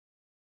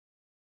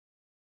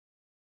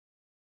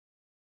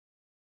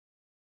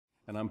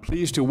And I'm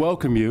pleased to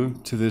welcome you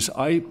to this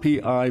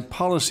IPI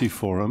Policy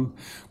Forum,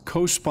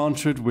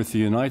 co-sponsored with the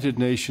United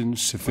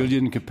Nations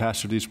Civilian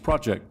Capacities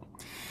Project,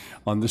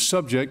 on the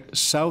subject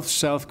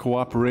South-South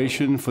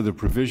Cooperation for the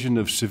Provision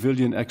of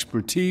Civilian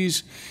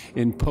Expertise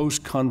in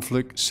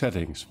Post-Conflict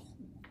Settings.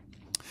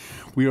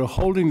 We are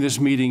holding this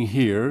meeting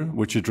here,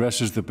 which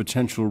addresses the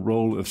potential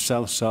role of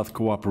South-South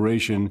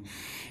cooperation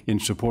in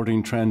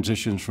supporting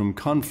transitions from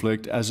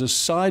conflict, as a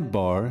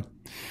sidebar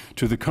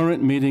to the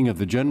current meeting of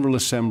the General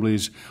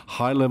Assembly's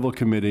High-Level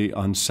Committee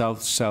on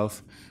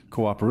South-South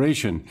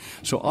Cooperation.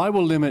 So I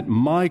will limit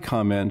my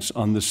comments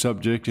on the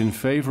subject in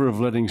favor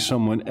of letting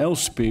someone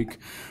else speak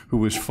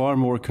who is far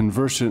more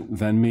conversant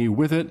than me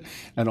with it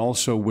and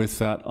also with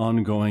that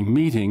ongoing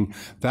meeting.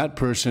 That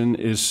person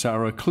is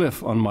Sarah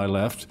Cliffe on my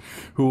left,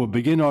 who will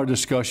begin our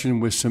discussion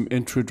with some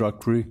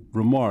introductory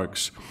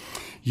remarks.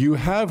 You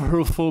have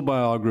her full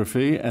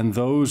biography and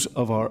those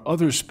of our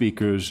other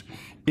speakers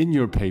in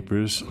your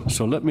papers,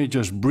 so let me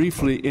just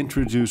briefly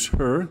introduce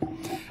her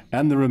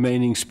and the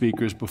remaining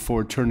speakers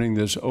before turning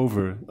this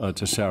over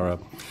to Sarah.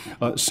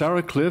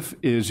 Sarah Cliffe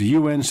is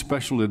UN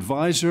Special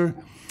Advisor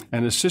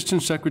and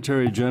Assistant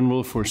Secretary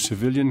General for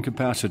Civilian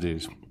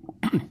Capacities.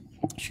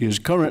 She is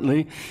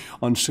currently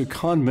on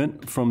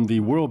secondment from the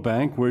World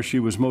Bank, where she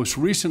was most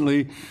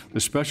recently the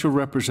Special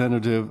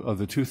Representative of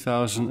the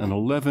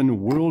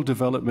 2011 World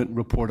Development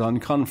Report on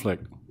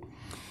Conflict.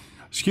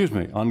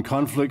 On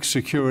conflict,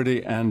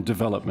 security, and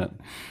development.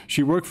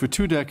 She worked for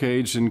 2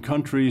 decades in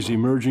countries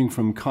emerging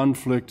from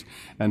conflict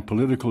and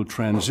political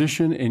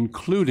transition,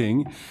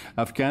 including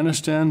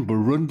Afghanistan,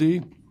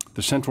 Burundi,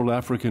 the Central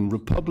African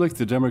Republic,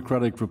 the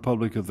Democratic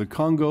Republic of the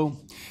Congo,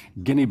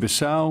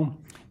 Guinea-Bissau,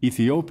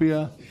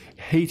 Ethiopia,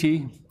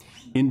 Haiti,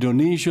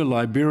 Indonesia,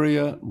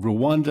 Liberia,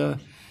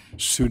 Rwanda,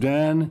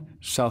 Sudan,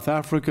 South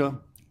Africa,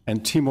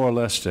 and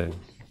Timor-Leste.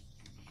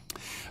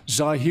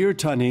 Zahir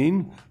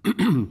Taninv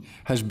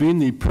has been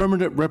the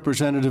permanent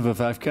representative of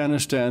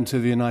Afghanistan to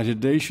the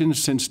United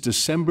Nations since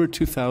December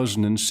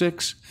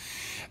 2006,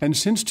 and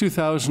since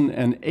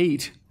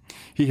 2008,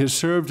 he has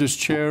served as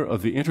chair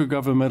of the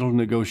Intergovernmental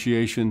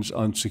Negotiations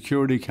on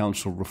Security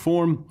Council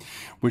Reform,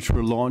 which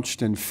were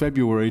launched in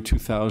February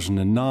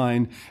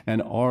 2009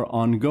 and are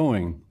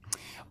ongoing.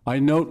 I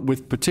note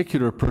with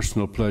particular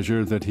personal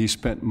pleasure that he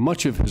spent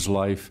much of his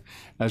life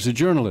as a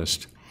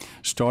journalist,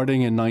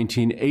 starting in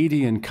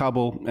 1980 in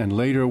Kabul and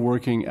later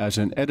working as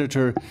an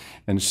editor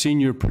and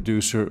senior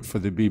producer for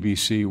the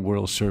BBC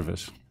World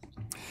Service.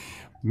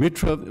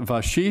 Mitra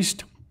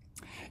Vasisht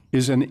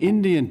is an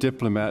Indian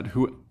diplomat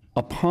who,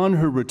 upon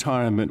her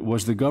retirement,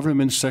 was the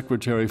government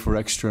secretary for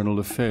external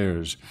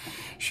affairs.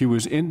 She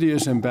was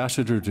India's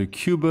ambassador to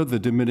Cuba, the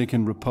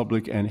Dominican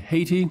Republic, and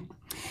Haiti,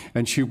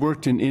 and she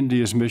worked in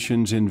India's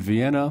missions in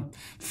Vienna,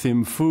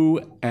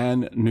 Thimphu,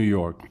 and New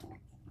York.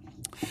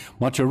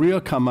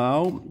 Macharia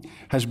Kamau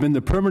has been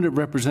the permanent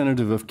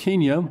representative of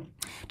Kenya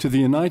to the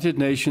United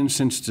Nations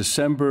since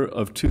December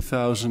of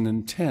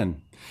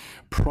 2010.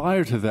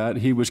 Prior to that,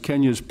 he was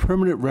Kenya's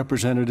permanent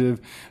representative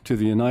to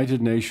the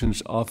United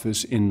Nations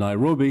office in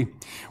Nairobi,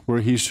 where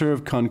he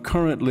served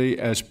concurrently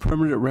as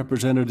permanent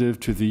representative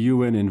to the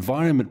UN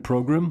Environment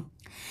Program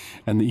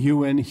and the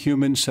UN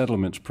Human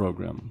Settlements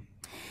Program.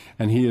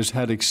 And he has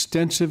had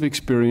extensive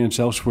experience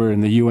elsewhere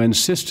in the UN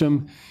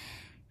system,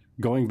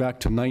 going back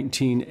to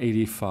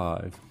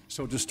 1985.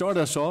 So to start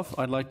us off,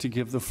 I'd like to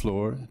give the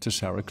floor to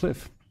Sarah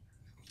Cliffe.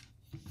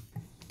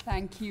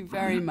 Thank you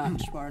very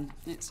much, Warren.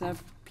 It's a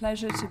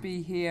pleasure to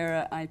be here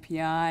at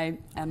IPI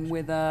and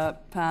with a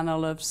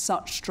panel of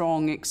such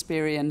strong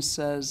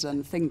experiencers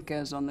and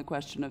thinkers on the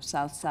question of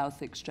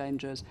South-South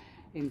exchanges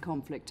in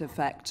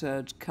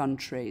conflict-affected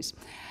countries.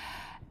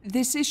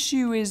 This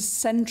issue is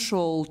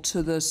central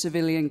to the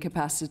Civilian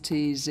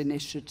Capacities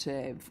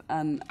Initiative,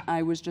 and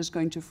I was just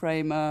going to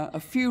frame a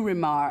few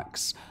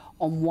remarks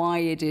on why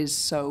it is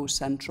so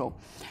central.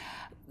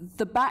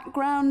 The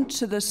background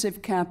to the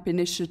CivCap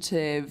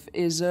initiative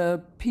is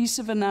a piece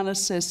of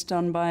analysis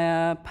done by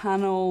a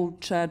panel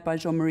chaired by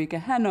Jean-Marie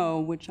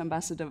Gehenno, which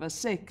Ambassador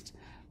Vasisht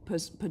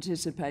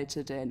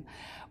participated in,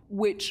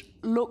 which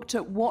looked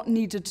at what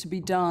needed to be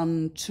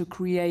done to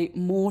create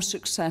more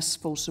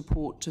successful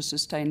support to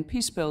sustain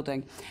peace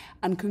building,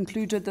 and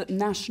concluded that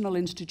national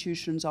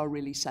institutions are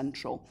really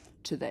central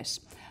to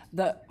this.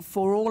 That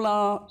for all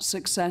our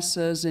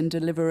successes in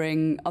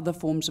delivering other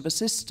forms of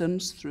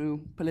assistance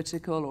through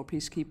political or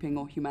peacekeeping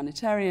or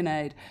humanitarian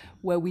aid,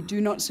 where we do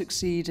not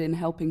succeed in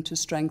helping to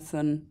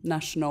strengthen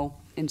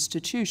national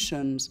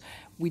institutions,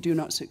 we do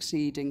not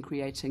succeed in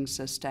creating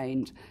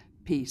sustained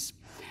peace.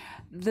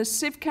 The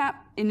CivCap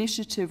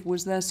initiative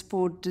was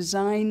therefore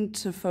designed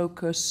to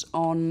focus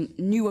on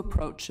new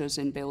approaches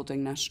in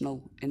building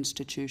national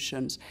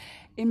institutions,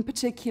 in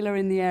particular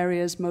in the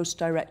areas most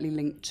directly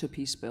linked to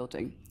peace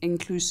building: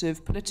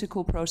 inclusive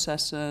political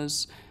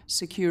processes,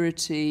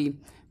 security,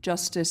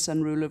 justice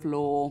and rule of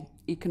law,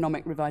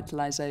 economic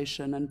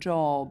revitalization and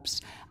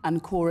jobs,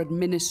 and core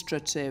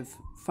administrative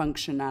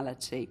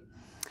functionality.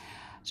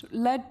 So,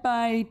 led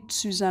by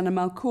Susanna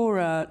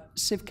Malcorra,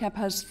 CivCap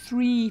has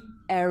 3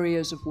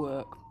 areas of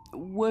work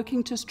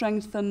working to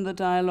strengthen the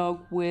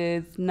dialogue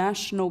with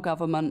national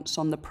governments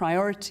on the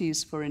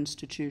priorities for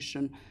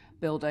institution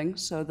building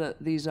so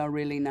that these are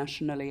really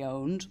nationally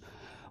owned,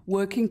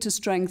 working to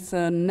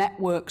strengthen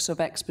networks of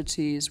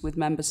expertise with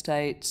member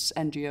states,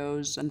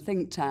 NGOs and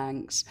think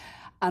tanks,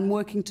 and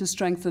working to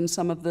strengthen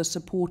some of the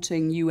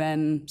supporting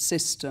UN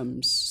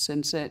systems,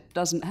 since it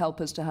doesn't help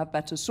us to have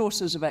better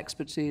sources of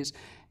expertise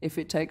if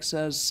it takes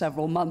us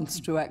several months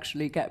to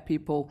actually get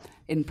people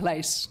in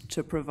place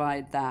to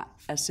provide that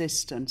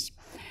assistance.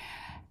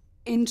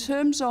 In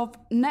terms of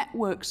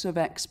networks of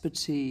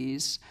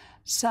expertise,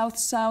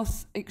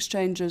 South-South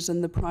exchanges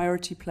and the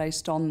priority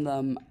placed on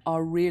them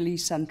are really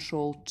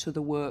central to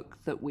the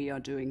work that we are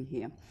doing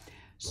here.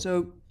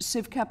 So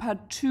CIVCAP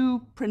had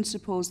two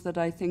principles that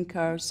I think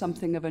are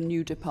something of a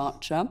new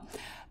departure.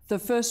 The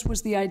first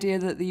was the idea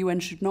that the UN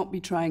should not be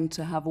trying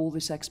to have all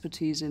this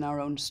expertise in our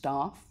own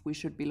staff. We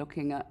should be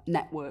looking at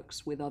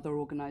networks with other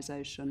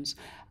organizations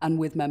and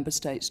with member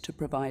states to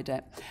provide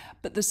it.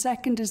 But the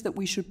second is that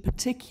we should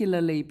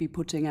particularly be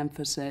putting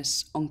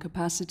emphasis on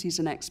capacities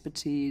and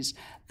expertise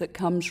that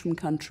comes from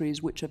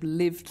countries which have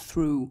lived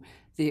through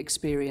the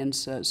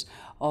experiences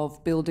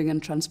of building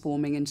and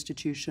transforming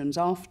institutions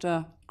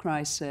after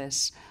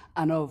crisis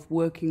and of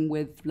working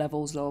with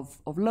levels of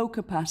low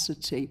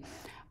capacity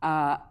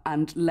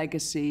and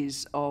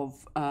legacies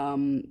of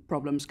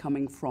problems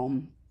coming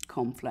from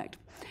conflict.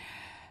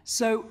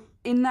 So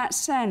in that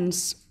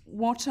sense,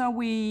 what are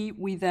we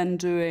then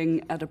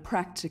doing at a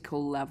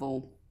practical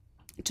level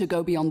to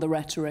go beyond the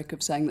rhetoric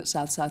of saying that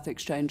South-South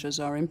exchanges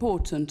are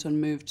important and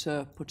move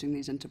to putting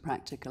these into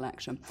practical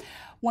action?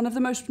 One of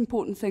the most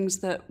important things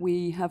that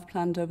we have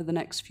planned over the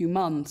next few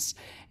months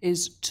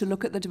is to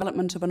look at the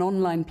development of an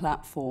online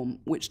platform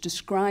which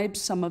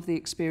describes some of the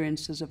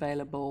experiences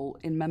available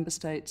in member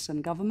states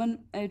and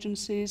government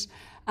agencies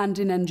and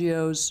in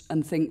NGOs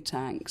and think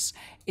tanks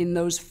in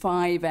those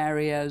 5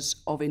 areas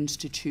of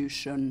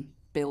institution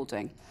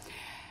building.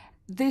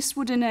 This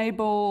would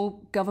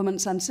enable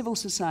governments and civil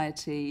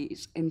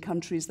societies in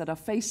countries that are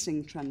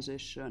facing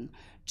transition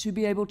to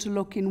be able to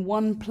look in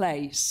one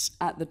place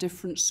at the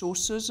different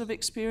sources of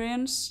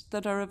experience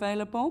that are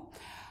available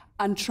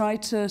and try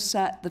to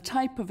set the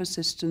type of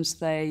assistance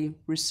they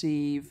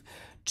receive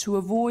to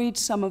avoid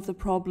some of the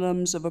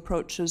problems of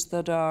approaches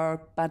that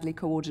are badly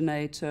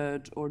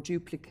coordinated or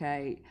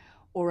duplicate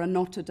or are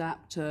not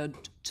adapted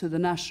to the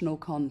national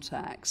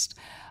context,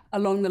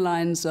 along the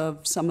lines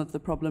of some of the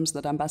problems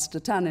that Ambassador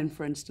Taninv,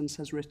 for instance,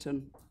 has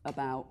written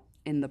about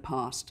in the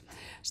past.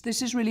 So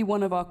this is really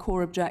one of our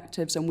core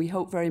objectives, and we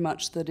hope very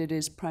much that it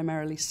is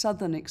primarily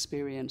Southern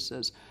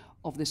experiences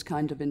of this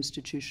kind of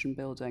institution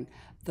building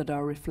that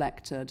are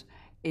reflected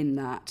in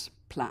that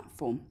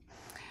platform.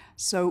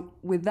 So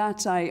with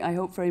that, I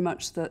hope very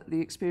much that the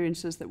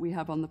experiences that we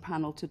have on the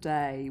panel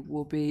today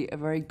will be a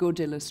very good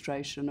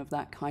illustration of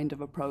that kind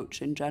of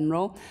approach in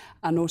general,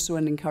 and also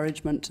an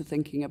encouragement to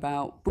thinking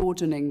about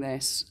broadening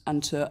this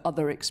and to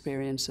other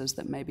experiences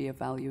that may be of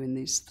value in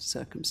these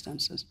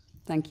circumstances.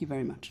 Thank you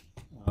very much.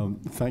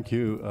 Thank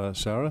you,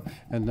 Sarah.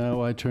 And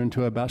now I turn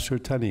to Ambassador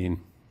Taninv.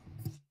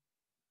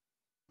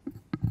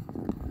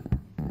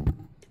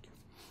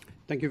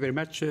 Thank you very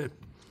much.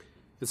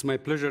 It's my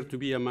pleasure to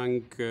be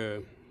among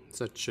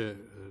such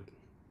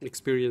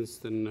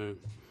experienced and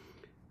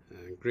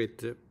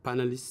great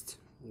panelists.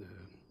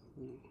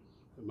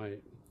 My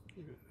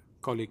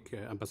colleague,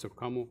 Ambassador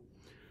Kamau,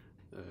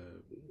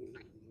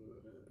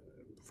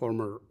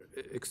 former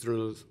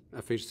External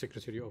Affairs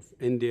Secretary of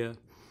India,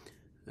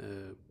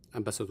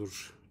 Ambassador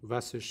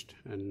Vasisht,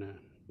 and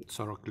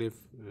Sarah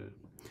Cliffe.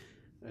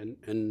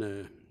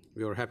 And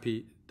we are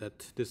happy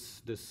that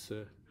this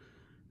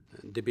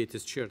debate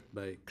is chaired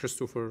by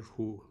Christopher,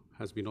 who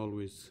has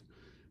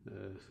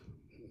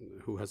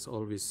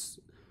always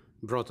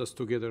brought us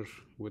together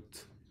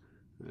with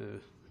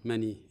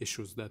many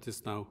issues that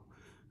is now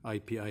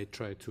IPI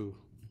try to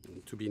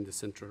be in the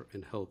center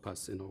and help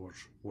us in our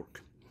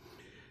work.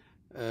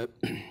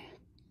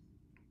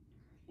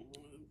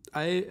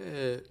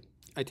 I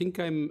think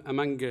I'm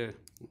among a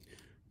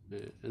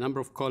number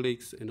of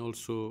colleagues, and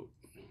also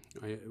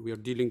we are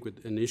dealing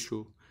with an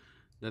issue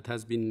that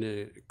has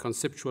been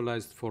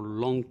conceptualized for a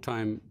long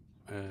time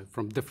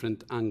from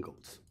different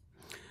angles.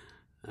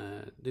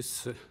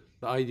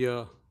 The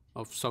idea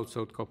of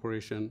South-South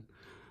cooperation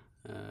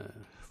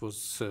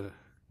was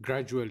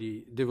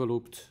gradually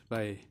developed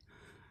by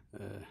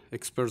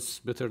experts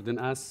better than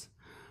us.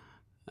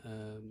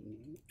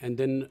 And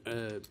then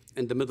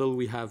in the middle,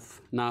 we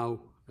have now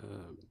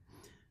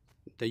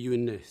the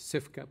UN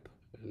CIVCAP,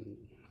 and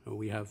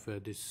we have the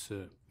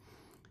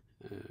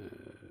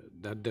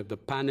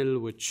panel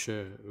which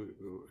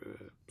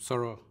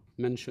Sarah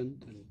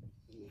mentioned, and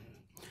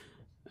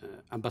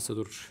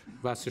Ambassador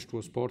Vasisht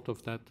was part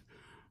of that,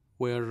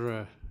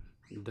 where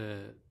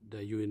the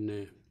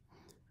UN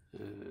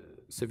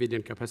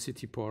civilian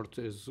capacity part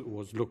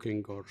was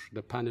looking, or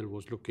the panel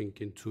was looking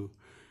into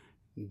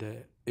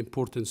the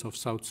importance of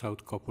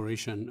South-South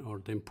cooperation, or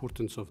the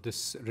importance of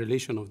this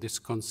relation of this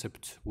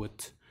concept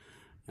with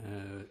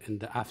in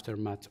the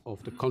aftermath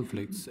of the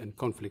conflicts and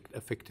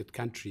conflict-affected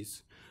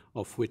countries,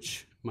 of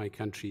which my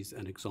country is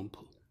an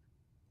example.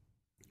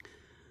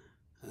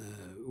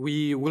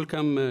 We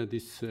welcome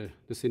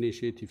this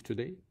initiative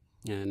today,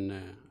 and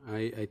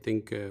I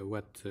think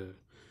what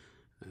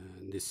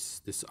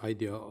this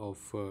idea of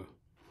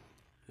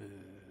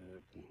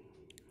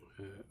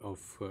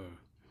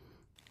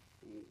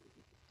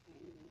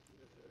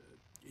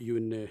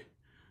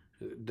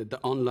the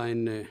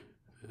online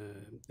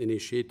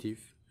initiative,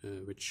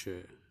 which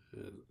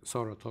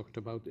Sarah talked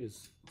about,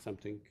 is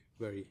something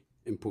very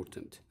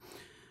important.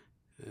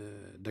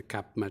 The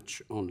CAP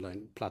Match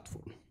online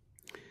platform.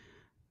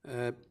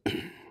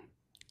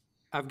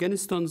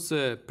 Afghanistan's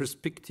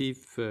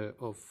perspective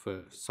of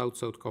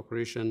South-South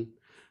cooperation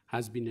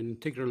has been an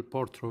integral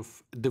part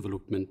of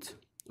development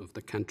of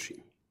the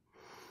country.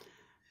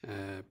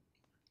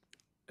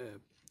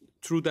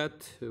 Through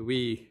that,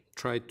 we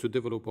tried to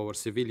develop our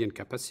civilian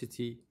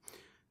capacity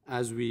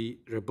as we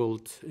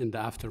rebuilt in the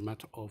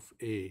aftermath of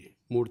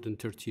more than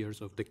 30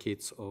 years of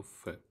decades of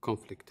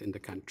conflict in the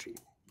country.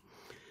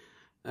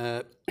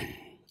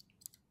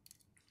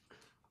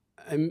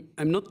 I'm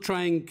not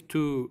trying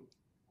to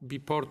be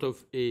part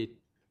of a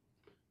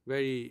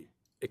very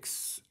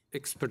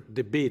expert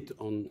debate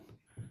on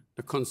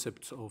the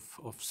concepts of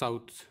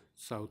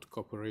South-South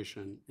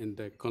cooperation and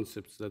the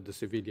concepts that the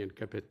civilian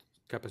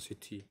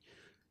capacity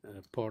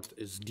part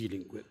is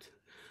dealing with.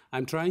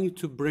 I'm trying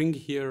to bring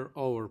here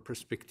our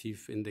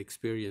perspective in the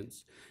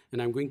experience,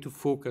 and I'm going to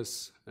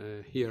focus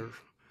here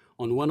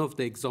on one of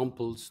the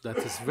examples that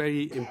is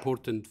very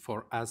important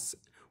for us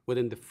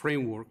within the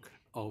framework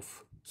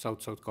of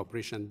South-South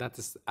cooperation, that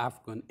is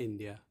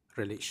Afghan-India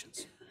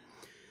relations.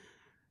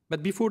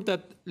 But before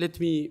that, let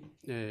me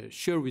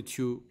share with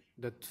you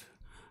that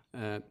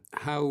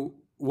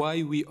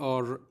why we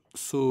are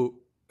so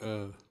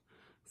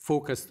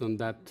focused on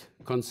that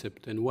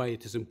concept and why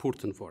it is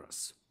important for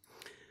us.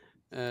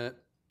 The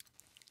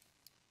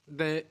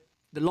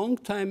long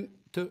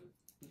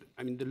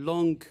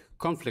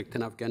conflict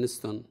in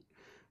Afghanistan,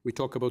 we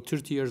talk about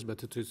 30 years,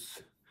 but it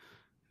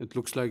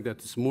looks like that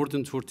it's more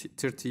than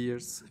 30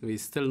 years. We're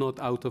still not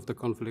out of the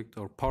conflict,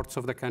 or parts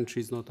of the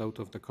country is not out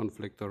of the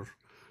conflict or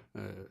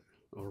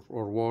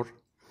war.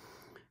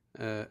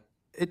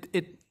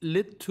 It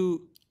led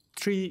to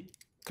three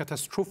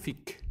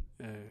catastrophic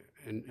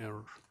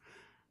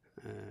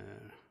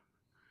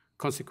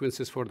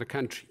consequences for the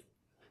country.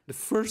 The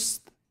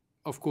first,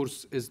 of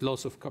course, is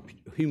loss of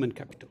human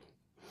capital.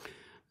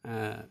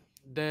 In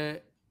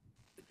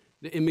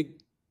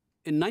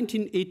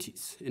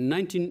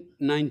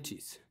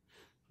 1990s,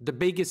 the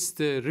biggest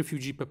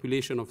refugee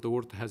population of the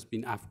world has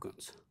been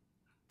Afghans,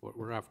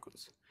 were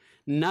Afghans.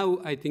 Now,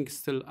 I think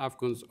still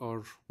Afghans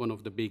are one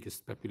of the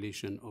biggest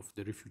population of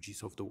the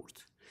refugees of the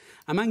world.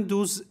 Among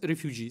those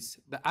refugees,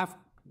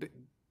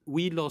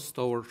 we lost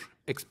our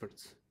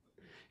experts.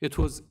 It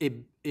was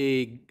a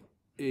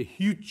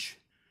huge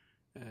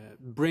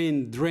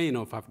brain drain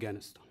of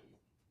Afghanistan.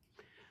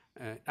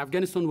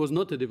 Afghanistan was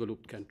not a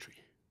developed country.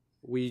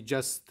 We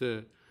just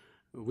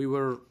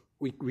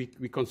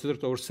we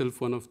considered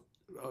ourselves one of,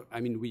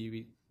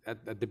 we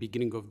at the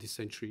beginning of this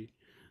century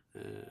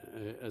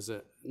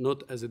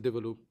not as a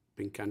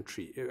developing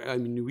country.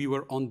 We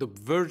were on the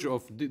verge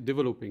of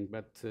developing,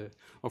 but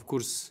of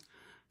course,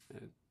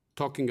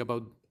 talking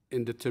about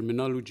in the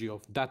terminology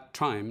of that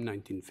time,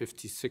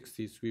 1950s,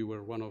 60s, we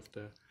were one of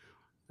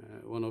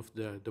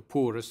the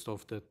poorest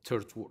of the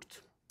third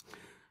world.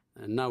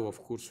 And now,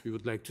 of course, we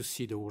would like to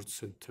see the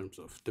words in terms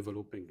of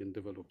developing and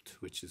developed,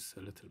 which is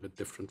a little bit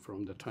different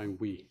from the time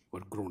we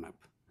were grown up.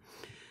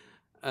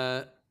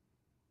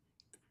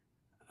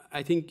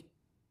 I think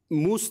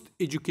most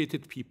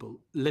educated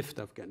people left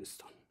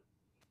Afghanistan.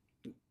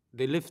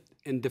 They left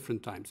in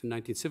different times, in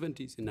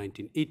 1970s, in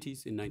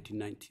 1980s, in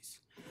 1990s.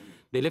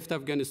 They left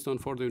Afghanistan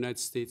for the United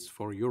States,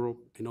 for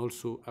Europe, and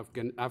also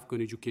Afghan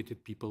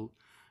educated people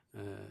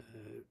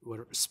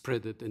were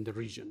spread in the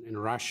region, in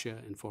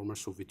Russia, in former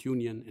Soviet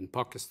Union, in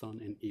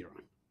Pakistan, and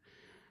Iran.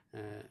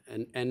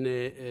 And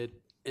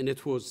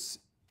it was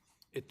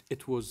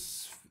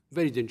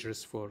very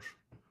dangerous for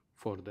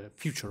the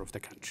future of the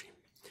country.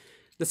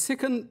 The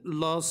second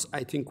loss,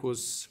 I think,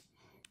 was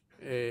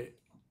a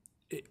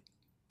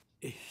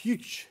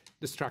huge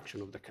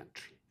destruction of the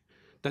country.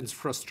 The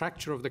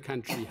infrastructure of the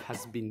country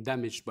has been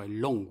damaged by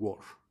long war.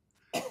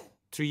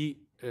 3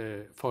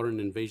 foreign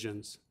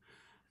invasions,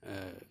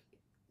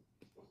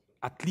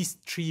 at least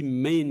 3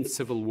 main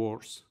civil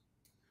wars,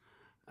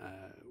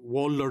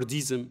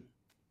 warlordism,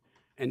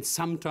 and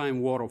sometime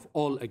war of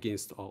all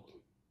against all.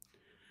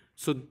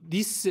 So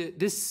this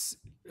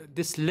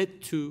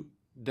led to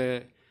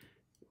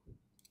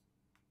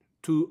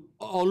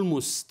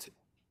almost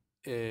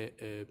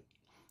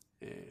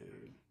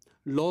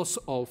loss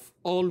of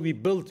all we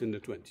built in the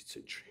 20th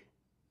century: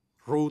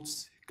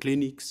 roads,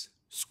 clinics,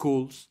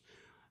 schools,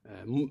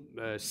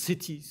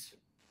 cities.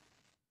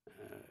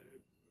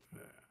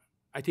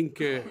 I think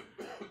the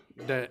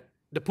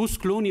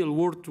post-colonial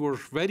world were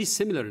very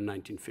similar in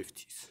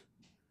 1950s.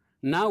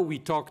 Now we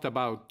talked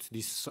about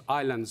these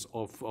islands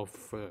of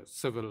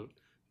seven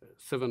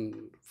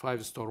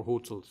five-star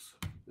hotels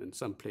in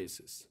some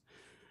places.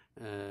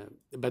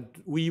 But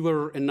we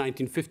were in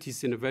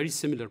 1950s in a very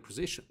similar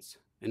positions.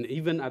 And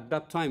even at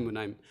that time, when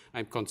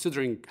I'm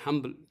considering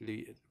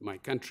humbly my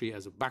country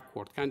as a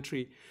backward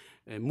country,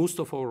 most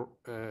of our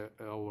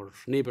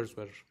neighbors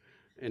were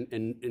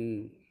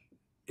in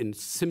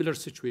similar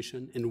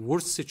situation, in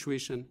worse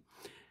situation.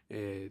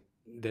 The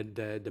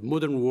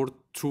modern world,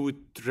 through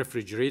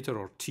refrigerator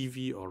or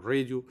TV or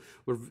radio,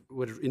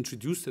 were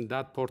introduced in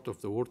that part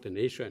of the world, in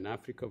Asia and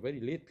Africa,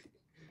 very lately.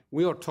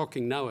 We are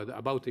talking now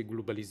about a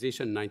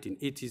globalization,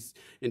 1980s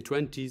and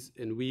 20s,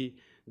 and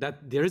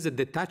that there is a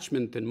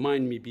detachment in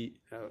mind, maybe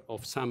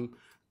of some,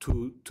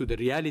 to the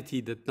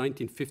reality that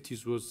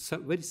 1950s was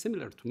very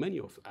similar to many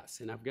of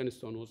us, and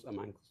Afghanistan was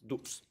among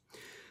those.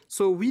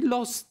 So we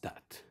lost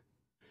that,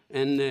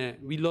 and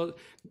we lost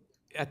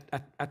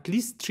at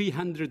least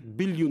 $300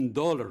 billion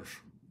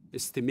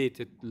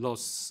estimated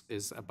loss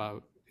is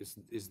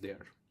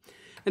there.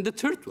 And the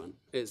third one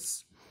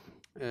is,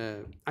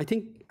 I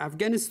think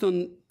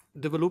Afghanistan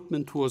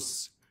development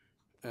was,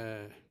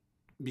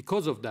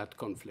 because of that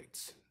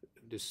conflicts,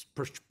 this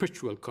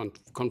perpetual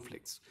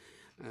conflicts,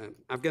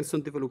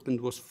 Afghanistan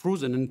development was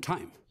frozen in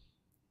time.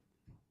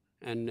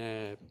 And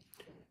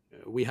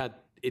we had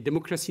a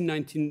democracy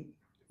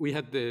we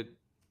had the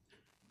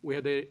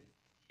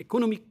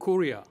economic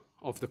Korea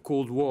of the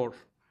Cold War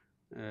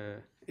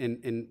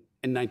in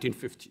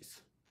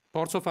 1950s.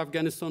 Parts of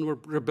Afghanistan were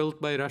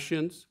rebuilt by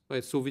Russians, by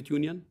the Soviet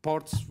Union,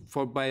 parts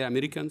by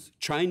Americans.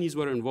 Chinese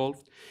were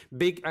involved.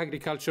 Big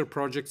agriculture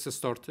projects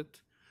started.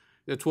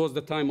 It was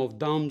the time of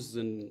dams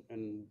and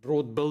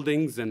road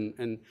buildings,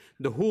 and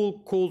the whole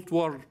Cold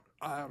War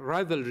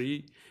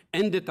rivalry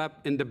ended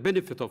up in the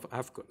benefit of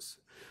Afghans.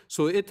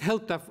 So it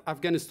helped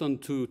Afghanistan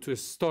to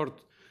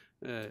start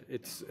a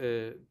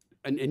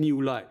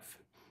new life.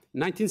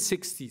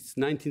 1960s,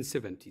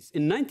 1970s.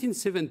 In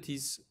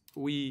 1970s,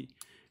 we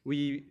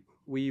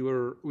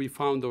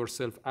found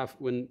ourselves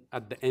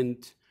at the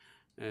end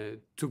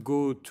to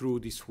go through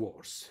these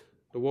wars.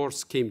 The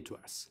wars came to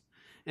us.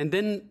 And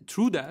then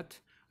through that,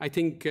 I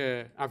think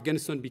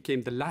Afghanistan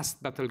became the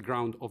last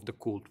battleground of the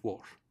Cold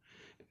War.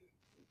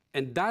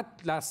 And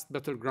that last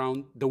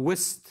battleground, the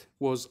West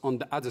was on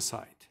the other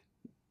side,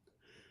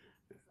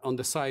 on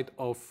the side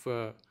of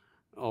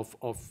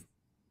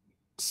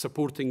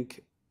supporting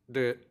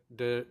the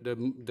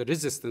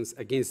resistance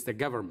against the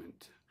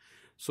government.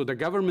 So the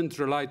government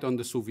relied on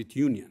the Soviet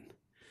Union.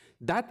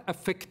 That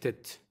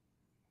affected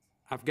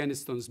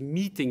Afghanistan's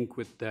meeting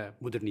with the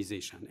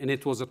modernization. And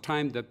it was a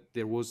time that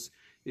there was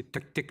a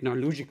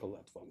technological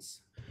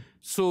advance.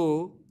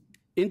 So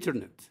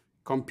internet,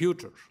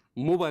 computer,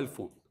 mobile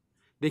phone,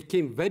 they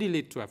came very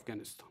late to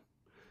Afghanistan.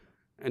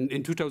 And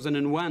in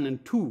 2001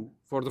 and 2002,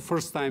 for the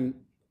first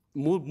time,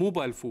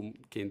 mobile phone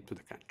came to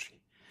the country.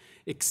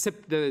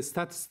 Except the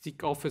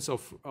Statistic Office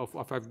of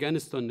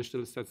Afghanistan,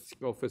 National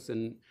Statistic Office,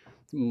 and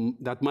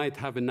that might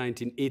have in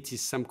 1980s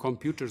some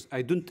computers.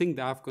 I don't think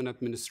the Afghan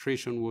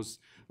administration was,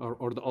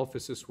 or the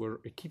offices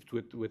were equipped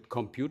with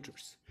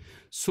computers.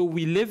 So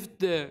we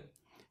lived,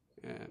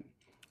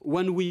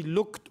 when we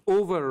looked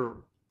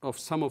over of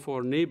some of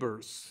our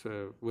neighbors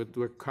with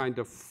kind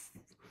of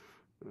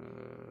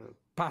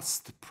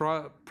past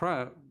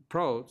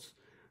prouds,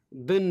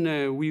 then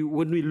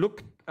when we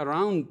looked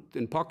around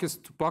in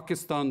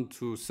Pakistan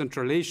to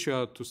Central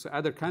Asia, to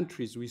other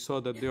countries, we saw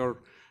that they are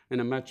in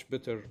a much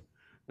better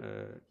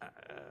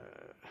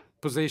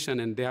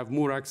position, and they have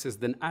more access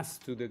than us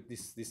to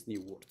this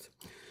new world.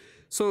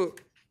 So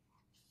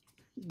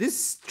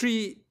these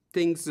three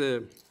things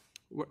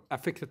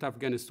affected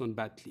Afghanistan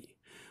badly.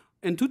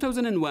 In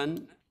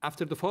 2001,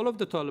 after the fall of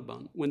the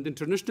Taliban, when the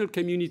international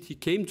community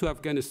came to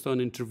Afghanistan,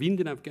 intervened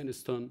in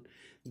Afghanistan,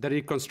 the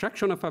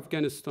reconstruction of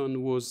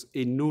Afghanistan was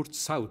a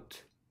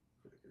north-south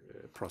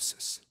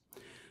process.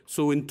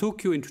 So in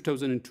Tokyo in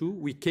 2002,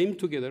 we came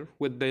together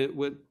where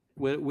the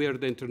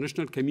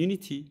international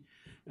community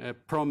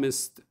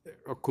promised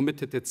or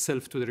committed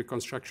itself to the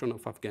reconstruction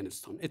of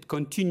Afghanistan. It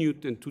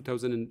continued in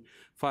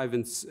 2005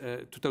 and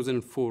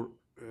 2004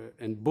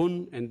 in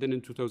Bonn, and then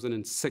in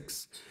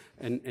 2006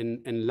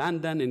 in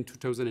London, in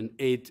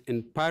 2008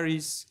 in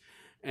Paris,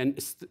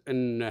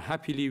 and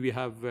happily we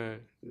have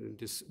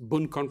this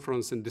Bonn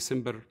conference in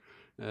December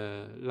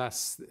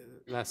last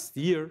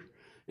year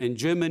in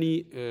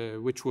Germany,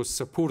 which was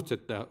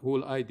supported, the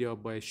whole idea,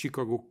 by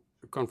Chicago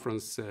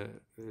conference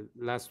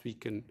last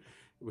weekend,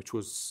 which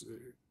was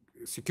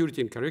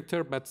security in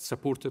character, but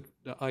supported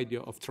the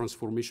idea of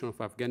transformation of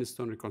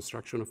Afghanistan,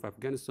 reconstruction of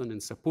Afghanistan,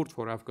 and support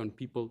for Afghan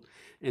people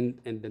in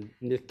the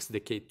next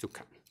decade to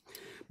come.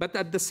 But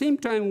at the same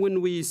time,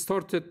 when we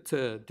started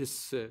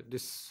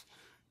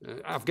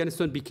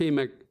Afghanistan became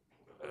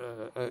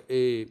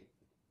a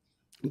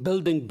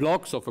building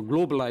blocks of a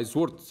globalized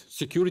world,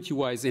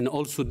 security-wise and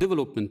also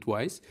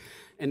development-wise,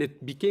 and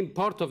it became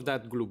part of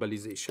that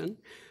globalization.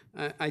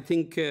 I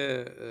think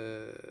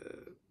the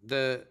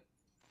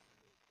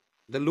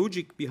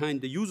logic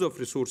behind the use of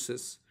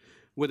resources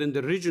within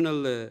the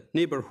regional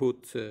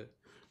neighborhood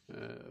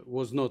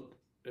was not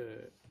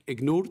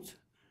ignored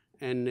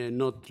and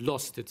not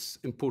lost its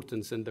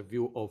importance in the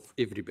view of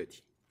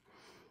everybody.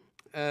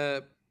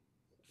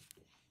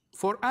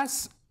 For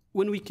us,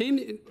 when we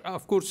came,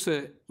 of course,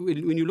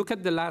 when you look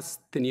at the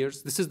last 10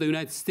 years, this is the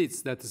United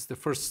States that is the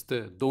first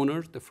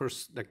donor,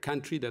 the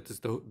country that is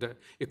the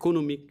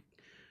economic,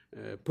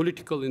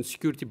 political, and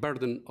security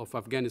burden of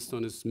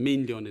Afghanistan is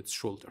mainly on its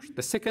shoulders.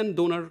 The second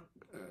donor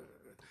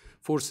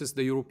force is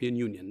the European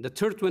Union. The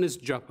third one is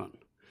Japan.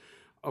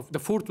 The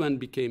fourth one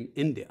became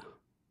India.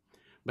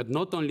 But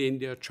not only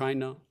India,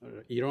 China,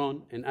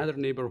 Iran, and other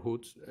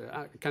neighborhoods,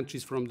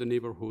 countries from the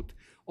neighborhood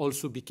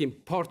also became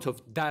part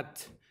of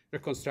that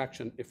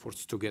reconstruction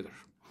efforts together.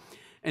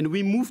 And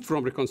we moved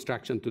from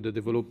reconstruction to the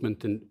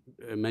development in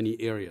many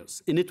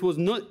areas. And it was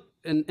not,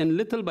 and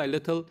little by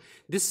little,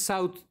 this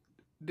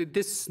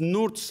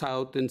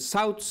North-South and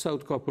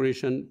South-South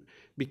cooperation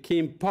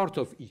became part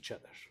of each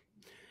other.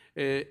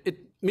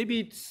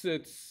 Maybe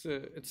it's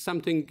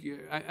something,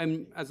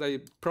 as I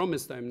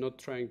promised, I'm not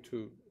trying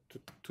to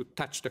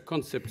touch the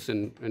concepts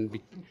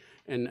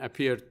and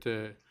appear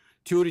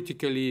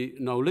theoretically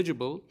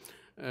knowledgeable.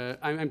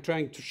 I'm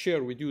trying to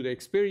share with you the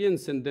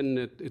experience, and then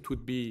it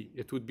would be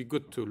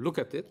good to look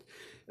at it.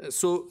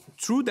 So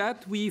through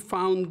that, we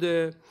found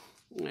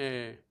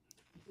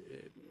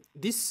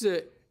this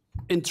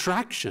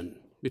interaction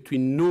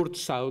between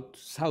North-South,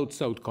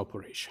 South-South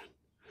cooperation.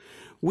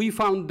 We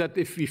found that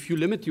if you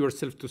limit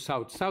yourself to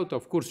South-South,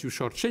 of course, you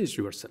shortchange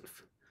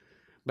yourself.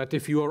 But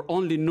if you are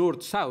only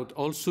North-South,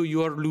 also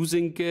you are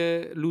losing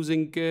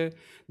the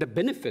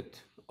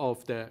benefit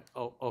of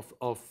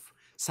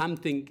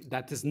something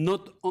that is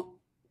not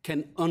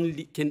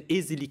can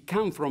easily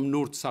come from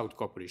North-South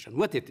cooperation.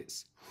 What it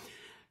is?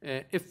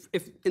 If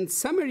in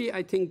summary,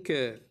 I think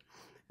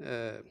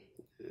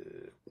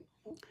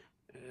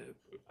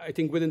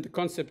within the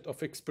concept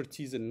of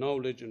expertise and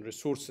knowledge and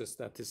resources,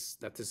 that's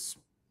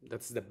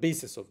the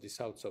basis of the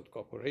South-South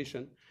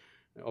cooperation.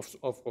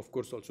 Of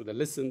course, also the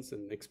lessons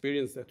and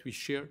experience that we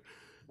share.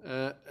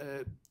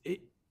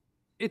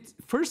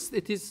 First,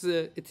 it is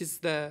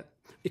the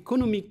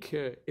economic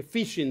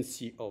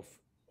efficiency of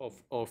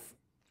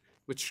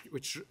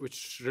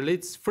which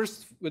relates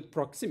first with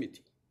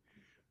proximity.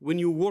 When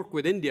you work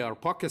with India or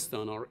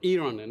Pakistan or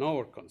Iran in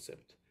our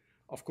concept,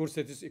 of course,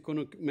 it is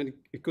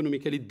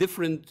economically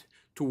different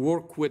to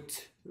work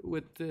with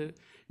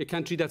a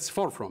country that's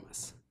far from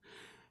us.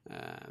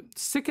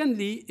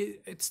 Secondly,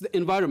 it's the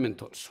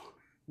environment also.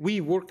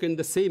 We work in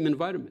the same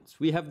environments.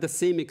 We have the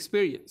same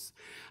experience.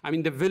 I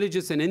mean, the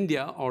villages in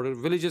India or the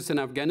villages in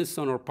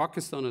Afghanistan or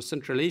Pakistan or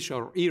Central Asia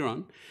or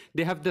Iran,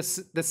 they have the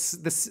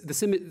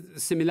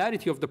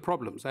similarity of the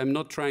problems. I'm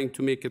not trying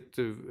to make it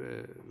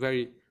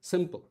very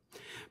simple.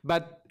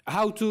 But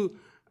how to,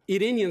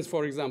 Iranians,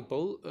 for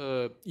example,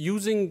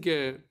 using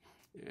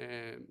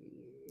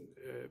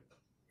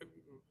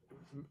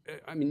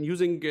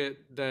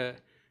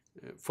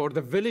for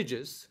the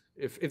villages,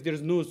 if there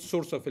is no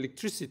source of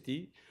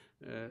electricity,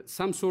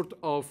 some sort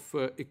of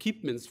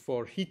equipments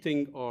for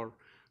heating or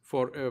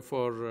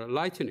for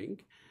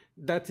lightening,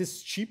 that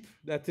is cheap,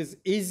 that is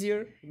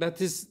easier,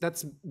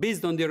 that's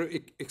based on their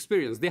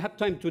experience. They had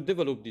time to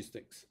develop these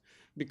things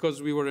because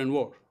we were in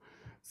war.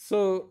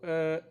 So,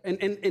 and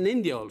in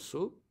India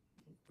also,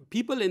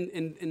 people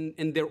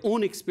in their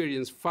own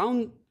experience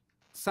found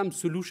some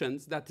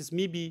solutions that is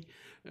maybe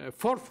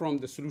far from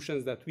the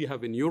solutions that we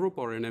have in Europe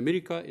or in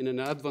America in an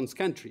advanced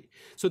country.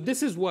 So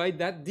this is why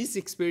these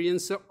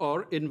experiences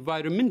are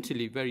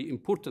environmentally very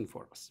important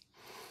for us.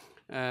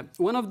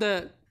 One of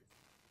the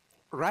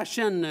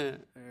Russian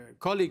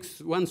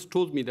colleagues once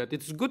told me that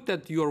it's good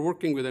that you are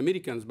working with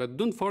Americans, but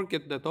don't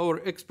forget that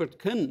our expert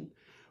can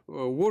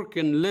work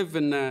and live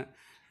in a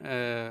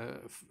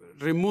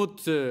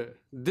remote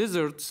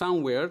desert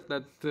somewhere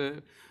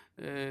that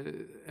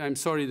I'm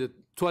sorry, the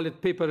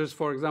toilet paper is,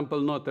 for example,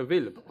 not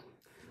available.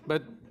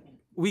 But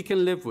we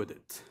can live with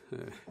it,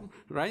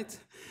 right?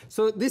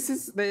 So this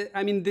is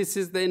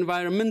the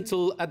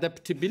environmental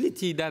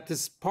adaptability that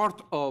is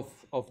part of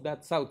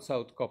that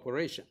South-South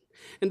cooperation.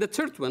 And the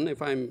third one,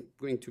 if I'm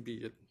going to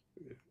be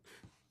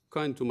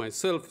kind to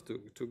myself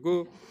to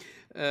go,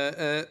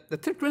 the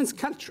third one is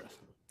cultural.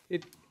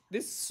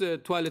 This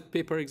toilet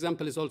paper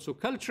example is also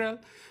cultural,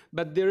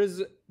 but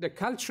the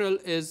cultural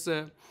is,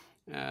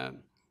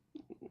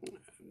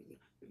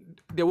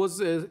 there was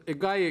a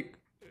guy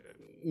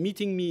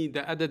meeting me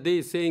the other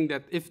day saying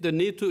that if the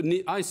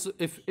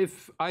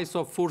if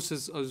ISAF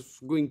forces are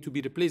going to be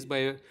replaced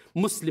by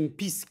Muslim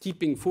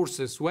peacekeeping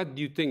forces, what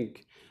do you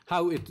think?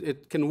 How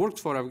it can work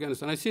for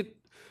Afghanistan? I said,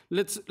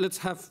 let's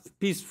have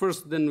peace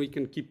first, then we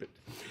can keep it.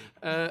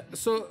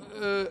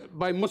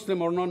 By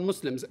Muslim or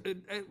non-Muslims.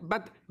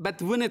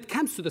 But when it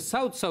comes to the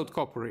South-South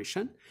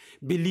cooperation,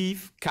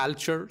 belief,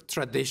 culture,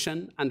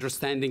 tradition,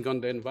 understanding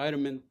on the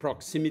environment,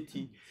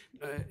 proximity,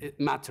 it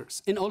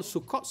matters, and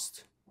also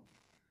cost.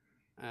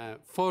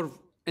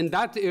 In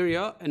that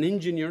area, an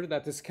engineer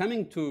that is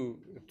coming to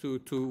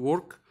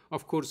work,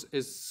 of course,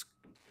 is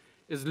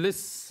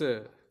less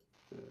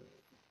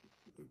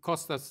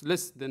cost us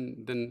less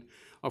than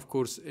of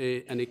course,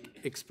 an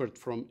expert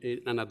from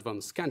an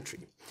advanced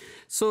country.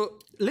 So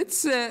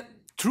let's,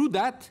 through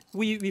that,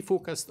 we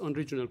focused on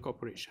regional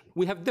cooperation.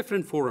 We have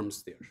different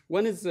forums there.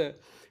 One is,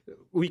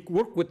 we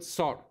work with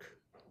SARC,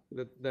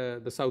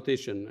 the South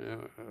Asian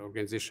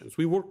organizations.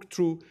 We work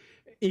through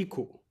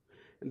ECO,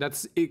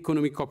 that's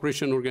Economic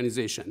Cooperation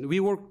Organization. We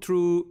work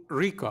through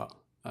RICA.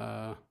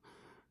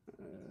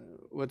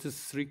 What is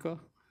RICA,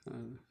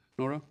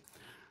 Nora?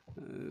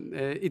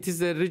 It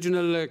is a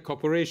regional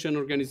cooperation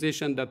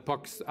organization that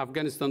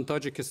Afghanistan,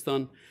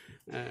 Tajikistan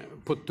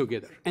put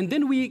together. And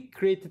then we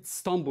created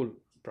Istanbul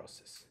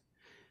process.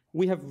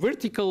 We have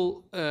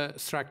vertical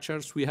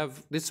structures. We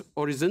have this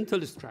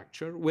horizontal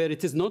structure where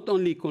it is not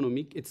only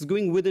economic, it's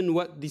going within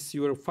what these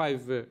your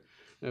five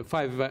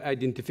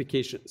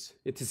identifications.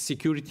 It is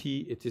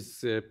security, it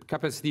is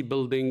capacity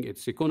building,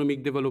 it's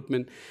economic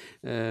development.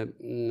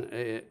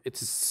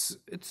 It's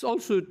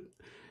also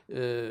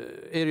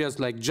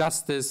areas like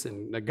justice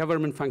and the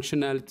government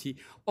functionality,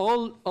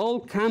 all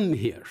come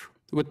here.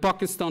 With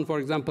Pakistan, for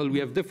example, we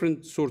have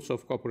different sorts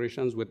of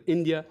cooperations with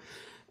India.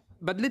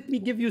 But let me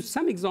give you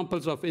some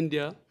examples of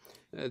India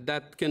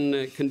that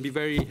can be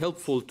very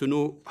helpful to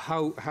know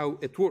how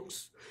it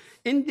works.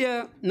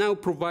 India now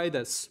provides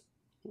us,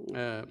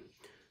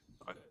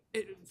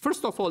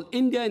 first of all,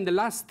 India in the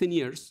last 10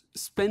 years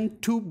spent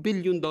 $2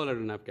 billion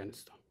in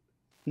Afghanistan.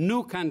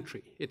 No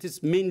country, it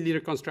is mainly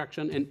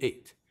reconstruction and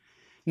aid.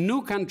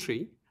 No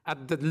country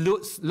at the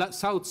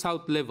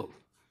south-south level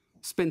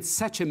spends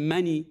such a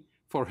money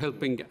for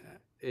helping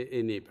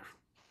a neighbor.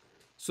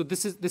 So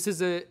this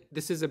is a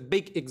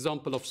big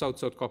example of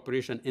South-South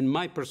cooperation, in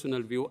my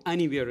personal view,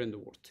 anywhere in the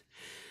world.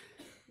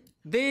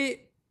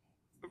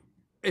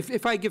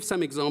 If I give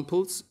some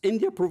examples,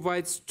 India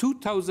provides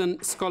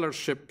 2,000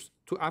 scholarships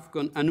to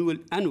Afghan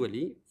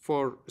annually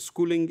for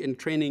schooling and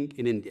training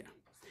in India,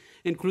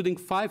 including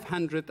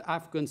 500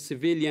 Afghan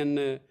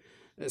civil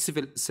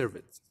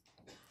servants.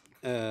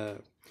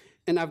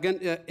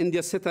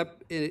 India set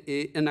up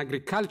an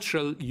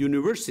agricultural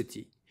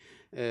university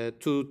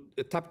to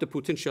tap the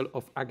potential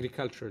of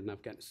agriculture in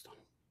Afghanistan.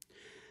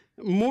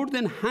 More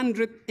than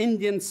 100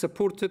 Indian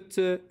supported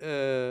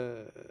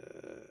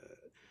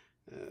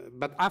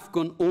but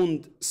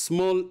Afghan-owned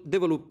small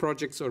developed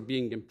projects are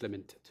being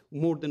implemented,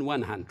 more than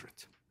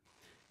 100.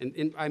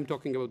 And I'm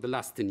talking about the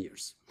last 10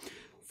 years.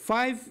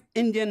 5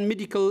 Indian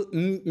medical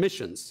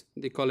missions,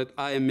 they call it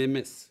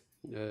IMMS,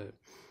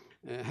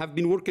 have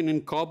been working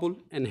in Kabul,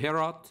 in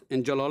Herat,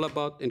 in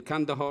Jalalabad, in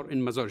Kandahar,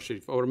 in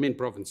Mazar-e-Sharif, our main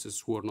provinces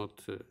who are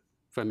not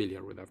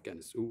familiar with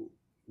Afghanistan.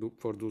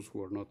 For those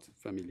who are not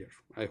familiar,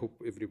 I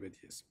hope everybody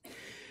is.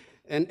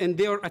 And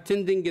they are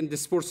attending and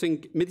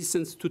dispersing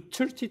medicines to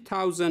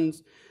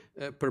 30,000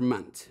 per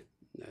month,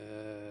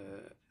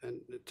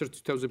 and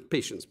 30,000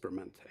 patients per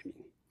month, I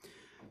mean.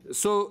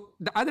 So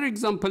the other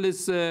example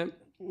is the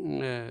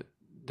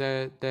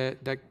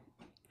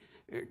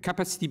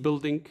capacity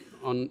building,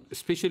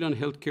 especially on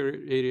healthcare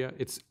area.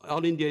 It's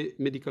All India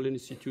Medical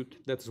Institute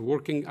that's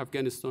working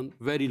Afghanistan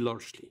very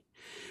largely.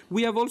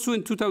 We have also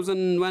in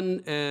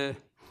 2001, in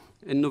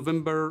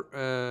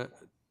November,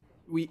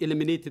 we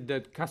eliminated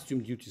the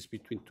custom duties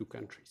between two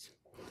countries,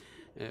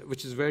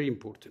 which is very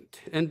important.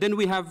 And then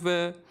we have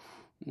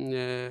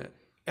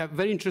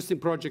very interesting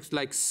projects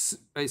like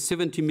a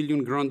 70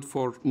 million grant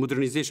for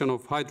modernization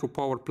of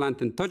hydropower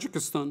plant in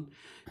Tajikistan,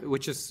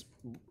 which is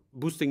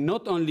boosting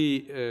not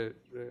only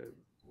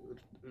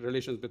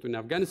relations between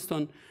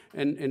Afghanistan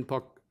and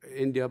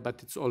India,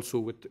 but it's also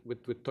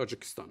with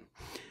Tajikistan.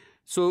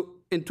 So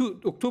in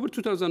October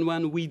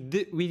 2001,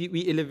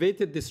 we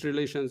elevated these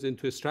relations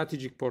into a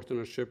strategic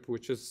partnership,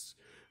 which His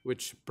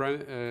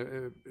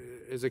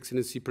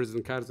Excellency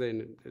President Karzai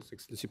and His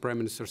Excellency Prime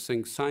Minister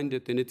Singh signed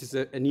it, and it is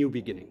a new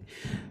beginning.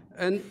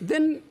 And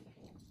then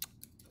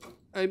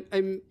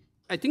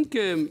I think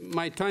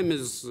my time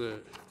is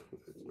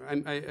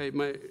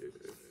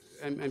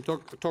I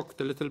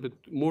talked a little bit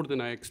more than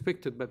I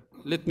expected, but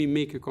let me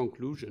make a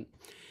conclusion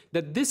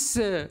that this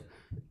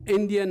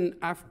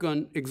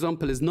Indian-Afghan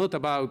example is not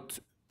about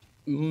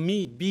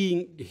me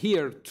being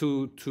here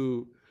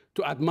to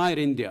admire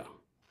India.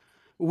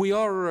 We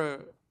are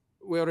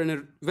in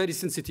a very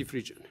sensitive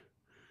region.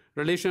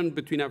 Relation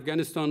between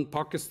Afghanistan,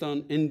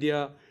 Pakistan,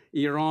 India,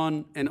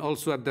 Iran, and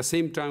also at the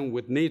same time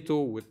with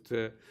NATO,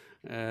 with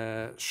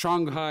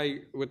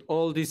Shanghai, with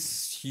all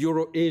these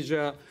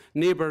Euro-Asia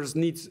neighbors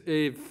needs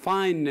a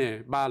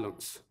fine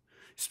balance.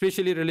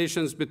 Especially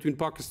relations between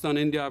Pakistan,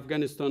 India,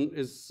 Afghanistan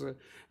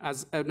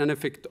has an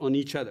effect on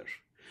each other.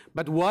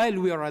 But while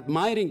we are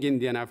admiring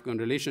Indian-Afghan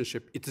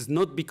relationship, it is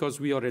not because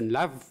we are in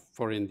love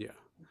for India,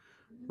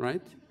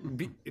 right?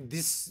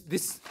 This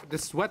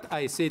what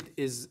I said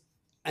is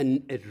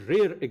a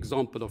rare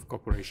example of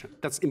cooperation.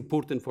 That's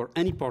important for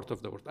any part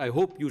of the world. I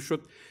hope you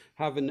should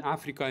have in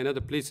Africa and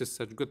other places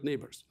such good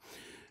neighbors.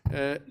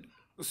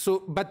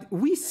 But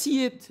we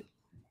see it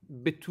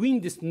between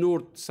this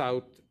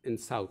north-south and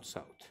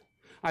south-south.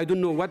 I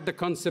don't know what the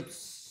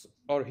concepts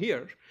are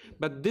here,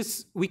 but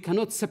this, we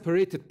cannot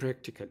separate it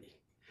practically.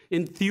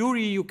 In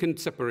theory, you can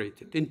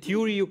separate it. In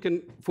theory, you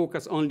can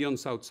focus only on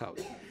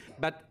South-South.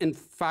 But in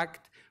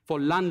fact, for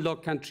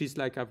landlocked countries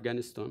like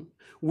Afghanistan,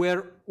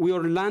 where we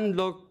are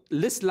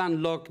less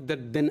landlocked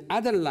than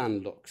other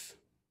landlocks.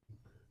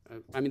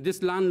 I mean,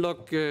 this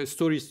landlocked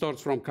story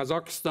starts from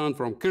Kazakhstan,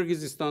 from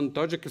Kyrgyzstan,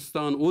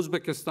 Tajikistan,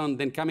 Uzbekistan,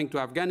 then coming to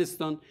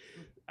Afghanistan,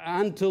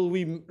 until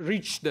we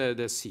reach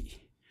the sea.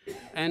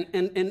 And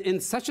in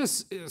such a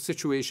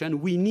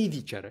situation, we need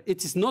each other.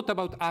 It is not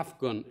about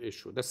Afghan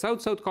issue. The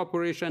South-South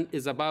cooperation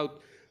is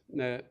about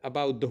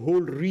the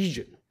whole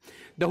region.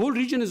 The whole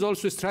region is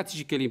also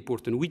strategically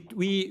important.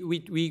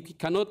 We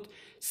cannot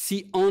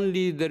see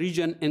only the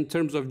region in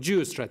terms of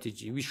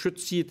geostrategy. We should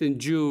see it in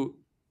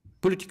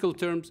geopolitical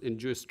terms, in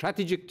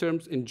geostrategic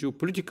terms, in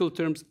geopolitical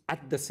terms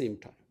at the same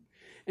time.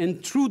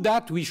 And through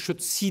that, we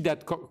should see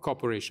that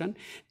cooperation.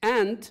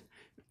 And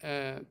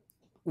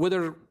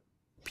whether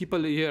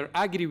people here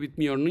agree with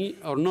me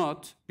or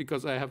not,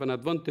 because I have an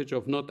advantage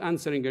of not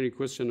answering any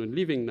question and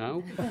leaving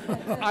now,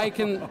 I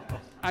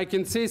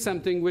can say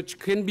something which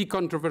can be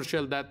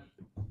controversial, that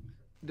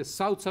the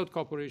South-South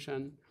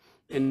cooperation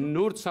and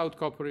North-South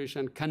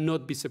cooperation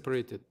cannot be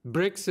separated.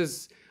 BRICS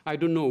is, I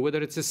don't know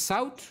whether it's a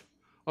South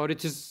or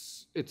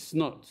it's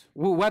not.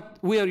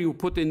 Where you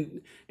put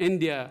in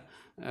India,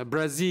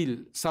 Brazil,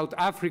 South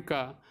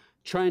Africa,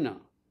 China,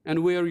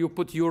 and where you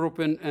put Europe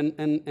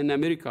and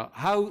America,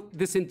 how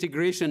this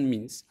integration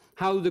means,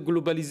 how the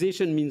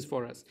globalization means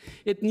for us.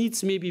 It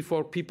needs maybe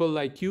for people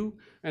like you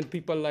and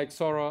people like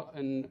Sarah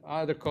and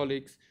other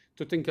colleagues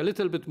to think a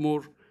little bit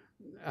more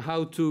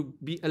how to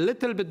be a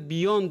little bit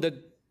beyond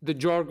the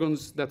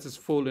jargons that is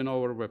full in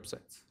our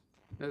websites.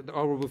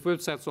 Our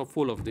websites are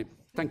full of them.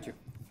 Thank you.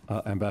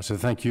 Ambassador,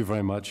 thank you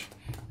very much.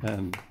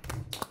 And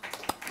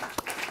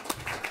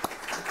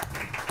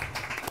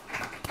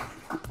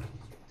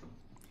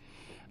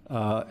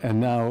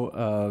now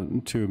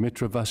to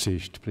Mitra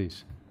Vasisht,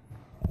 please.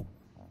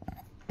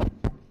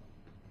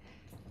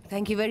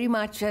 Thank you very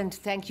much, and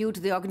thank you to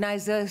the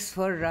organizers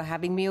for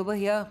having me over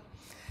here.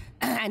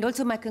 And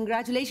also my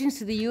congratulations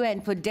to the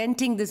UN for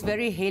denting this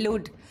very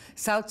haloed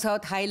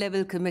South-South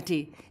high-level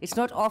committee. It's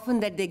not often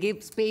that they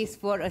give space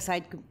for a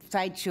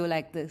side show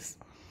like this.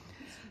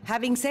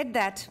 Having said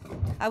that,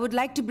 I would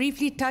like to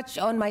briefly touch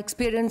on my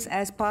experience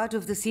as part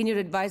of the Senior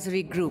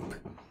Advisory Group.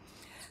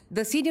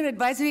 The Senior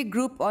Advisory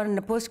Group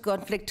on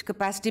Post-Conflict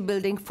Capacity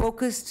Building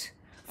focused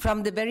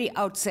from the very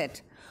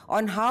outset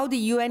on how the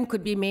UN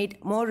could be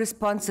made more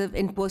responsive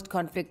in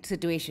post-conflict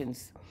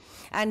situations.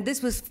 And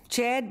this was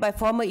chaired by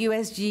former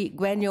USG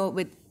Guenyo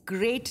with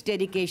great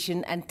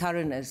dedication and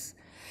thoroughness.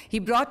 He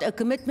brought a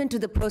commitment to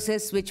the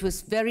process which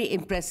was very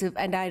impressive,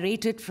 and I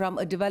rate it from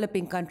a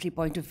developing country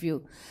point of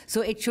view.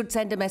 So it should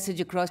send a message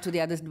across to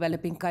the other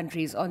developing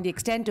countries on the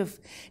extent of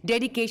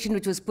dedication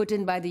which was put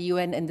in by the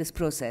UN in this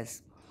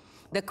process.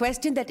 The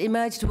question that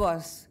emerged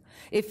was,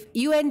 if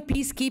UN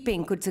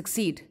peacekeeping could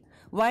succeed,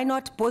 why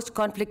not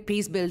post-conflict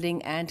peace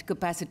building and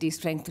capacity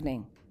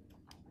strengthening?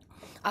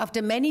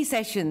 After many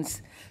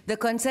sessions, the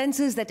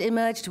consensus that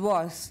emerged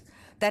was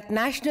that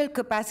national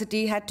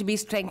capacity had to be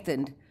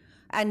strengthened,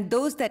 and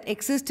those that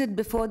existed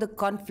before the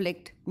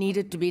conflict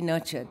needed to be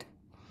nurtured.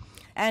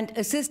 And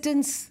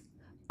assistance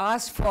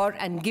asked for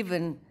and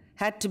given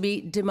had to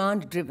be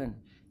demand-driven.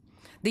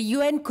 The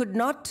UN could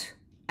not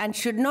and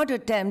should not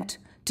attempt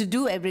to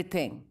do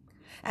everything,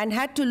 and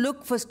had to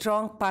look for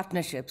strong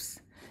partnerships,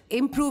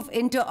 improve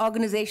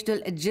inter-organizational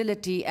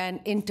agility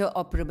and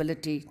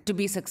interoperability to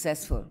be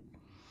successful.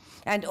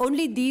 And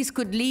only these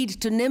could lead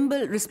to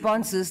nimble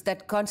responses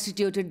that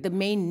constituted the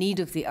main need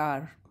of the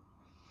hour.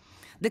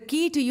 The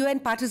key to UN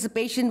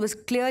participation was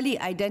clearly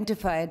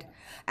identified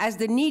as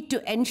the need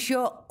to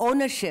ensure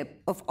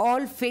ownership of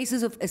all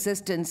phases of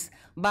assistance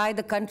by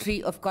the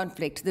country of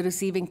conflict, the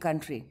receiving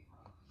country.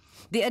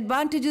 The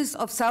advantages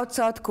of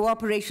South-South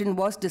cooperation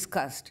was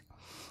discussed,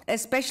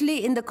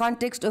 especially in the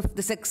context of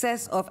the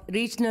success of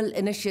regional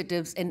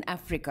initiatives in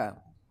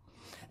Africa.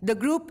 The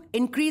group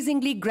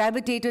increasingly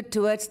gravitated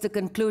towards the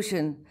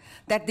conclusion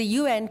that the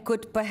UN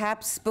could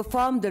perhaps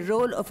perform the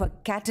role of a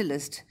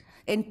catalyst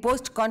in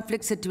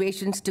post-conflict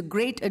situations to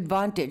great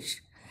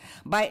advantage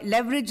by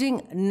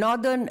leveraging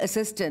northern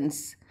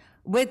assistance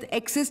with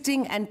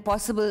existing and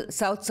possible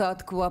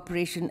South-South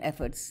cooperation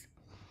efforts.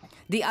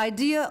 The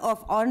idea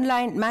of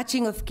online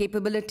matching of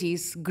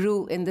capabilities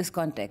grew in this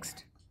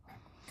context.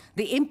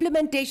 The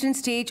implementation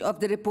stage of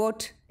the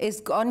report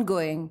is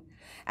ongoing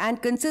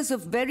and consists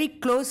of very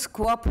close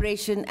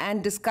cooperation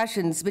and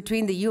discussions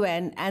between the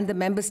UN and the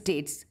member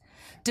states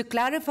to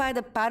clarify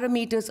the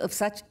parameters of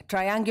such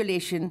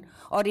triangulation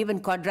or even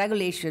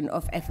quadriangulation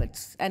of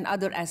efforts and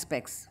other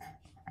aspects.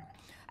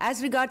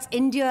 As regards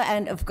India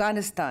and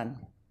Afghanistan,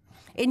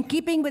 in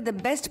keeping with the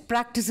best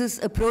practices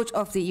approach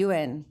of the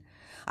UN,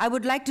 I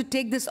would like to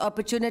take this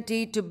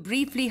opportunity to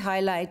briefly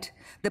highlight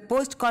the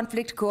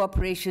post-conflict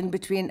cooperation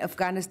between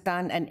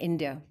Afghanistan and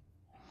India.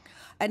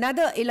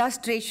 Another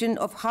illustration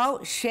of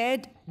how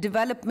shared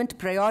development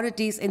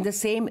priorities in the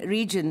same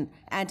region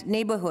and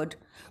neighborhood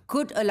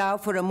could allow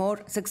for a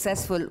more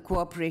successful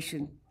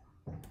cooperation.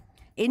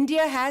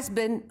 India has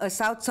been a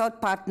South-South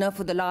partner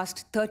for the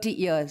last 30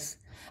 years,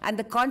 and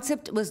the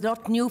concept was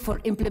not new for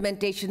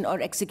implementation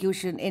or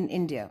execution in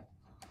India.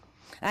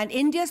 And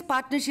India's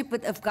partnership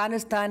with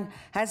Afghanistan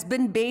has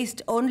been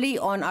based only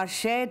on our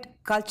shared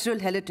cultural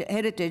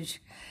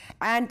heritage,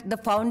 and the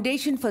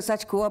foundation for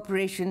such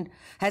cooperation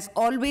has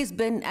always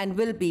been and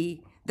will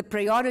be the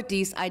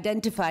priorities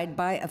identified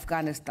by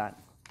Afghanistan.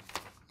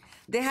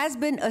 There has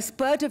been a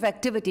spurt of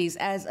activities,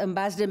 as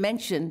Ambassador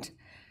mentioned,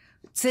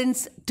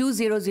 since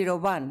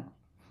 2001,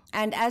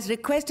 and as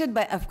requested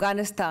by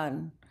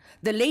Afghanistan,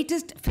 the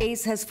latest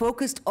phase has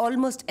focused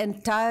almost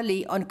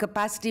entirely on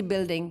capacity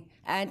building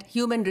and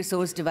human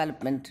resource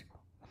development.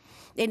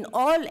 In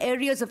all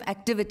areas of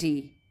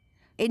activity,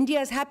 India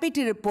is happy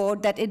to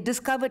report that it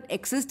discovered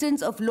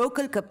existence of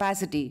local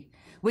capacity,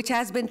 which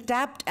has been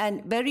tapped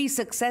and very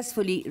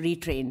successfully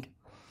retrained.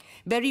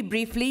 Very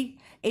briefly,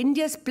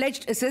 India's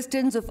pledged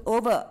assistance of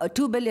over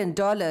 $2 billion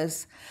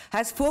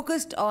has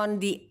focused on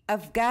the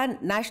Afghan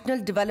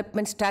National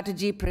Development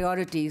Strategy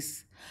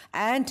priorities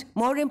and,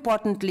 more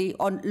importantly,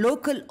 on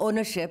local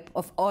ownership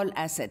of all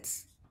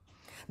assets.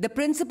 The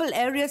principal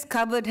areas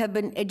covered have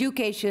been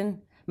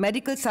education,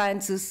 medical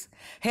sciences,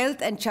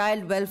 health and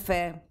child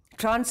welfare,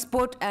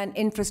 transport and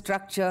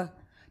infrastructure,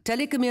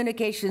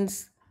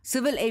 telecommunications,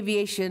 civil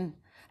aviation,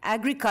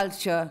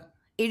 agriculture,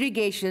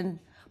 irrigation,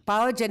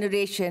 power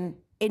generation,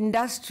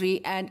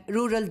 industry, and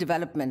rural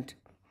development.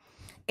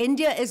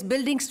 India is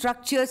building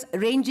structures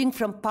ranging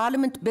from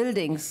parliament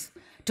buildings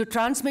to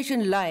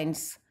transmission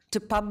lines to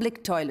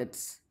public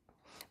toilets.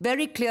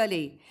 Very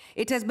clearly,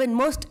 it has been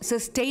most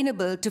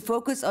sustainable to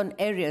focus on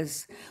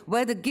areas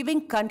where the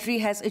giving country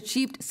has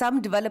achieved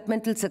some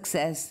developmental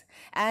success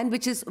and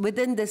which is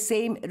within the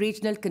same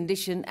regional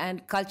condition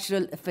and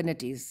cultural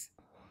affinities.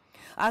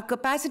 Our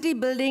capacity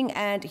building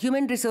and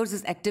human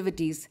resources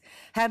activities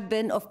have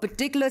been of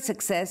particular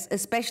success,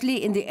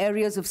 especially in the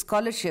areas of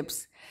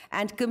scholarships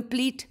and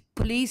complete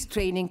police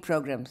training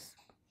programs.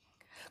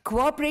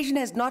 Cooperation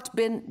has not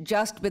been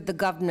just with the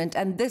government,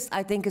 and this,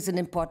 I think, is an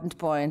important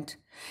point.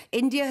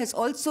 India has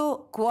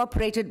also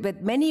cooperated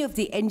with many of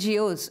the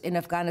NGOs in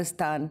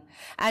Afghanistan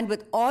and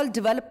with all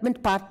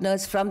development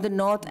partners from the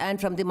north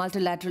and from the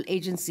multilateral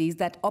agencies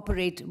that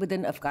operate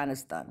within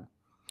Afghanistan.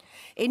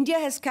 India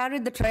has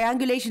carried the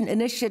triangulation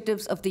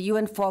initiatives of the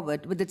UN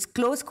forward with its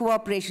close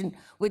cooperation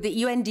with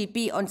the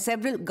UNDP on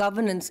several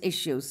governance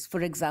issues,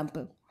 for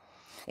example.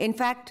 In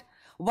fact,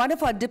 one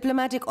of our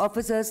diplomatic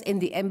officers in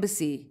the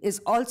embassy is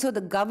also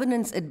the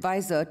governance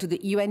advisor to the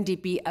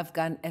UNDP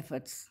Afghan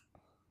efforts.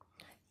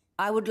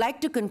 I would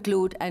like to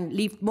conclude and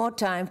leave more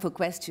time for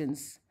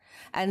questions.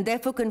 And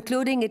therefore,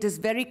 concluding, it is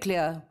very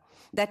clear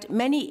that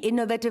many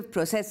innovative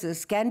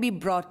processes can be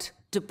brought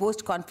to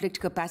post-conflict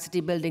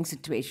capacity building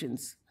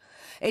situations.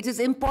 It is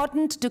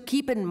important to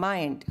keep in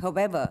mind,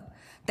 however,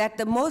 that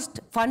the most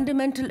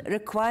fundamental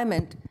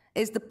requirement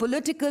is the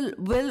political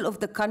will of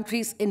the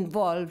countries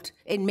involved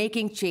in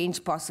making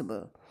change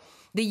possible.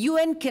 The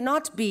UN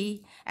cannot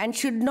be and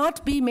should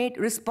not be made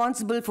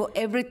responsible for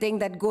everything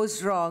that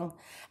goes wrong,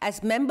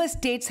 as member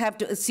states have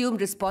to assume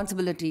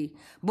responsibility,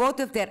 both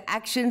of their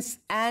actions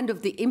and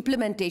of the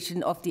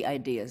implementation of the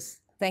ideas.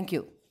 Thank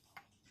you.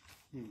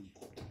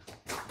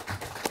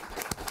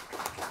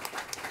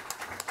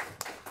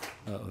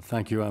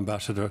 Thank you,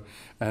 Ambassador.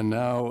 And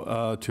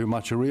now to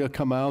Macharia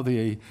Kamau,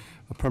 the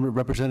permanent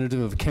representative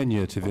of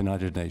Kenya to the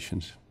United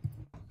Nations.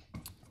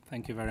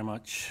 Thank you very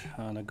much,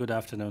 and a good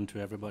afternoon to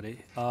everybody.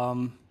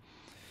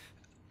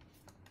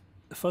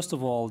 First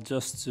of all,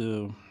 just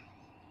to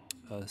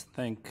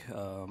thank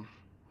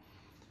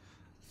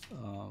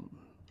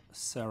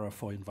Sarah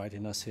for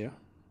inviting us here.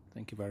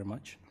 Thank you very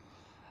much.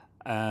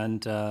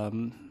 And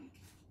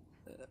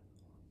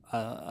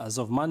as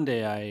of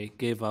Monday, I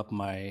gave up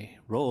my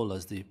role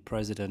as the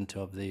president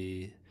of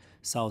the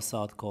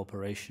South-South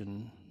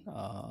Cooperation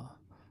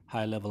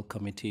High-Level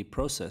Committee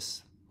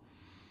process.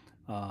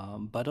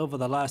 But over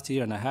the last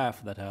year and a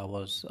half that I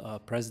was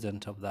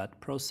president of that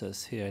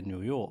process here in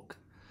New York,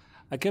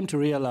 I came to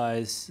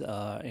realize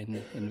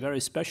in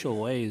very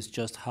special ways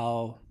just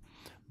how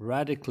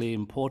radically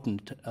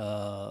important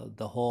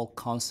the whole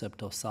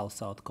concept of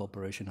South-South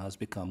cooperation has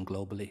become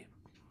globally.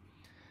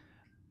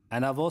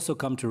 And I've also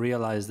come to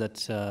realize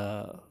that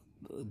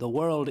the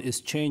world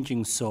is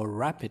changing so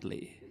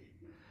rapidly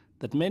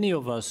that many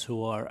of us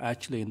who are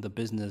actually in the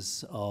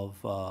business of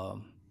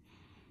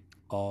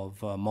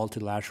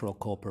multilateral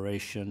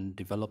cooperation,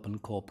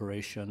 development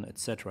cooperation, et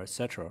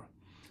cetera,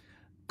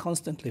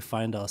 constantly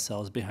find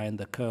ourselves behind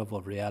the curve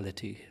of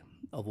reality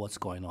of what's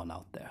going on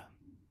out there.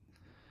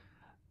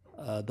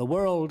 The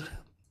world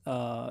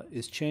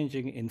is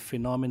changing in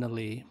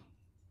phenomenally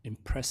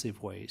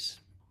impressive ways.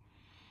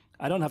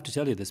 I don't have to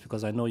tell you this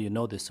because I know you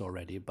know this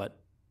already, but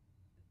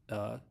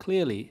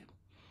clearly,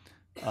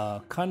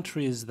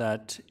 countries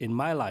that in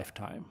my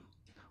lifetime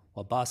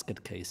were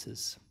basket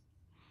cases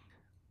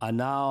are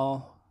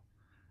now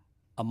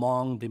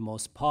among the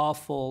most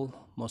powerful,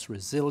 most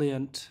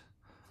resilient,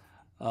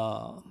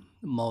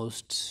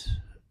 most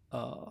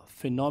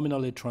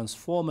phenomenally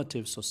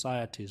transformative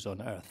societies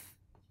on earth.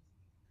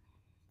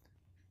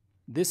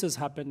 this has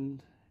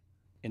happened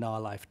in our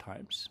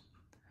lifetimes.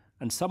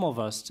 And some of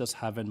us just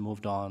haven't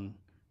moved on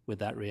with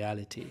that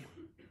reality.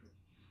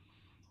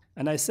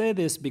 And I say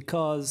this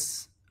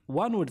because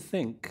one would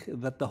think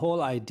that the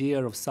whole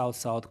idea of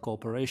South-South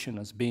cooperation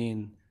as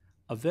being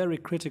a very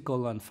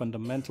critical and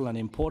fundamental and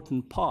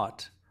important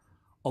part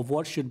of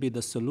what should be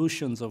the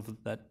solutions of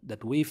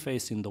that we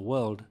face in the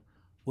world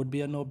would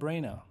be a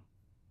no-brainer.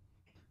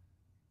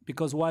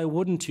 Because why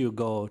wouldn't you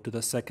go to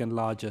the second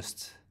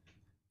largest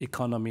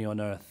economy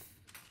on earth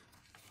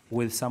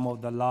with some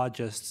of the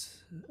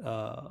largest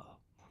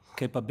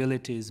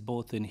capabilities,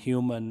 both in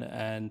human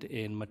and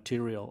in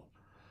material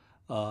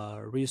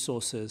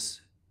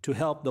resources, to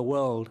help the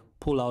world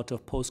pull out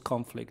of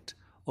post-conflict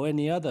or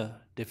any other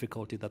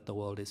difficulty that the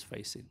world is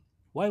facing?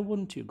 Why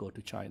wouldn't you go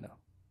to China?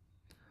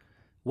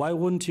 Why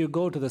wouldn't you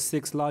go to the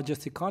sixth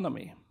largest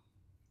economy,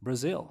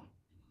 Brazil,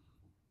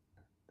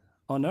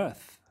 on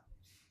earth?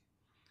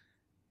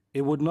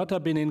 It would not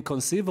have been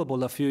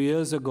inconceivable a few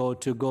years ago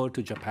to go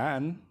to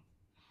Japan,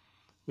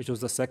 which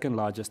was the second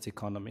largest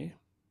economy,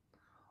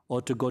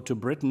 or to go to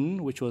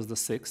Britain, which was the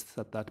sixth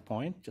at that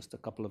point, just a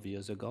couple of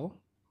years ago.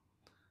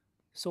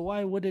 So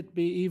why would it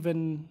be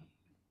even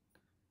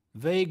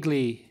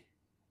vaguely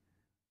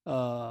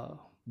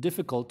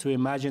difficult to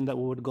imagine that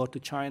we would go to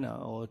China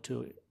or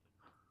to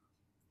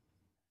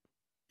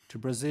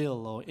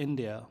Brazil or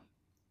India?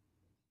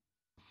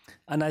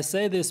 And I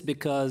say this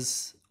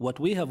because what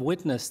we have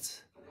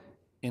witnessed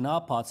in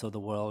our parts of the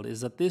world is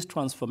that this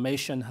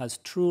transformation has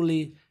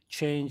truly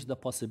changed the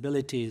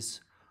possibilities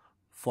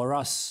for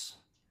us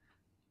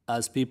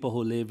as people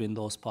who live in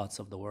those parts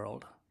of the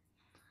world.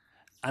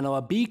 And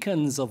our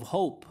beacons of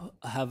hope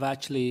have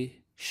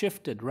actually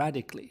shifted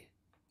radically,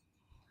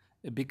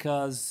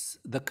 because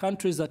the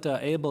countries that are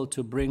able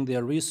to bring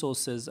their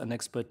resources and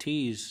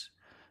expertise,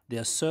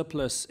 their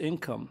surplus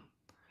income,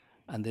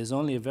 and there's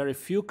only a very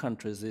few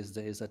countries these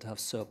days that have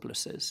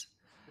surpluses,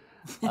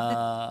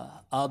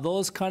 are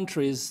those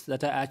countries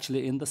that are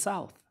actually in the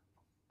South,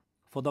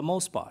 for the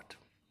most part.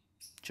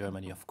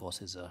 Germany, of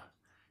course, is a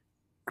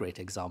great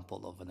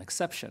example of an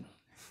exception.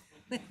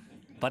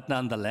 But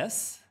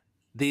nonetheless,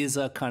 these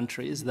are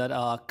countries that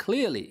are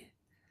clearly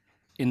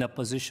in a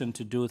position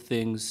to do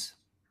things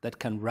that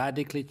can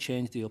radically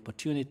change the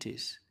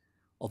opportunities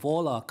of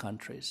all our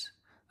countries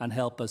and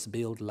help us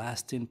build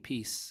lasting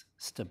peace,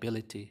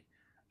 stability,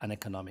 and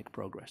economic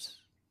progress.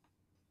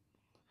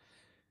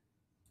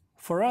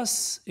 For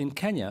us in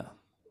Kenya,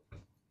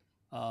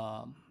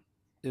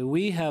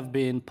 we have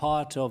been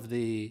part of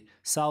the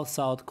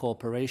South-South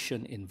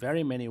cooperation in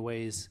very many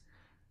ways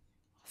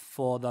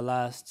for the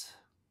last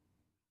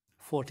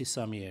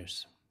 40-some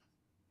years.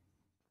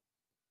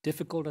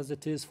 Difficult as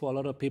it is for a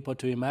lot of people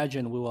to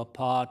imagine, we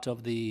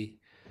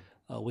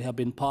have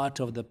been part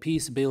of the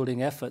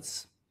peace-building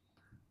efforts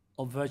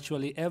of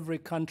virtually every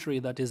country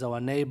that is our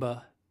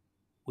neighbor,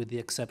 with the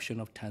exception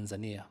of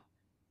Tanzania.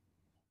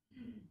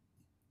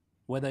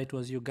 Whether it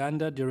was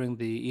Uganda during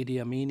the Idi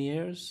Amin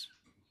years,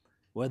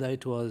 whether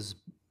it was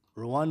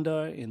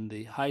Rwanda in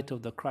the height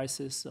of the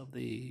crisis of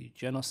the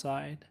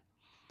genocide,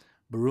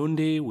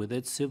 Burundi with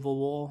its civil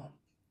war,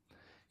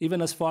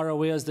 even as far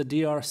away as the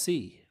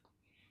DRC,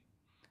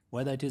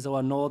 whether it is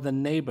our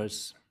northern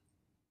neighbors,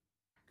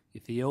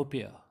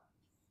 Ethiopia,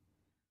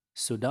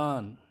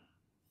 Sudan,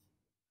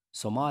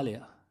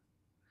 Somalia,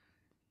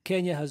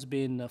 Kenya has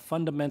been a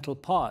fundamental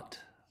part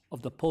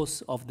of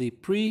the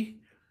pre,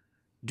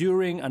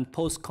 during, and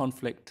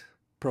post-conflict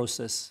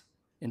process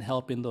in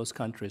helping those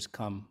countries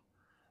come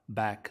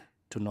back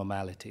to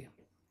normality.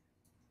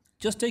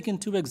 Just taking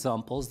two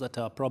examples that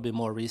are probably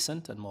more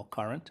recent and more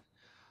current.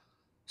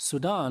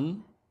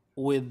 Sudan,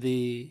 with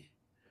the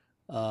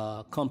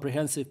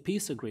Comprehensive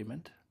Peace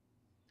Agreement,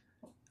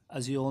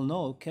 as you all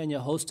know, Kenya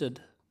hosted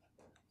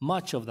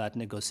much of that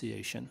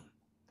negotiation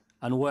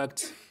and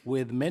worked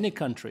with many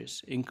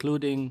countries,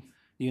 including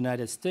the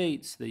United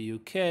States, the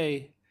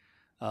UK,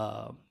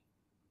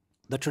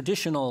 the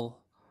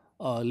traditional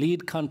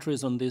lead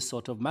countries on these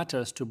sort of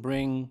matters, to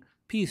bring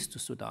peace to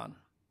Sudan.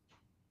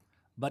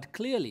 But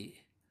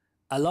clearly,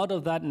 a lot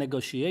of that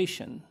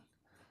negotiation,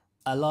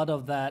 a lot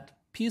of that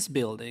peace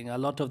building, a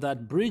lot of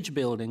that bridge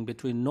building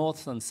between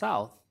North and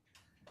South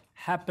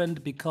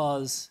happened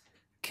because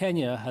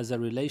Kenya has a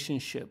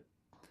relationship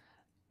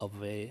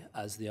of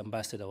as the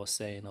ambassador was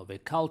saying, of a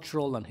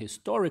cultural and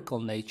historical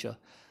nature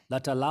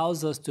that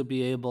allows us to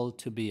be able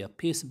to be a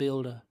peace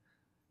builder,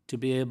 to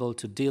be able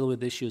to deal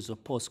with issues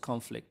of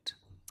post-conflict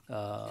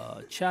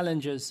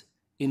challenges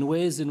in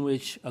ways in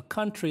which a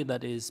country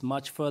that is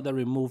much further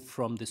removed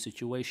from the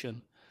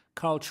situation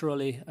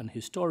culturally and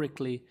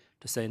historically,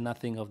 to say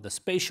nothing of the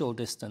spatial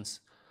distance,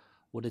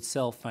 would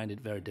itself find it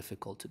very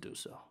difficult to do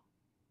so.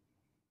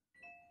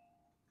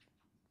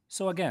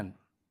 So again,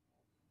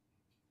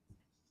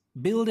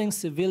 building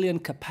civilian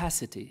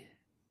capacity,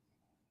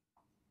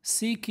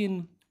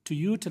 seeking to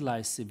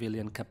utilize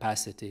civilian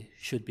capacity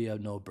should be a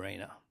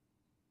no-brainer.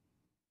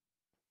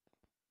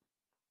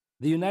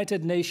 The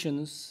United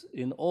Nations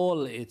in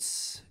all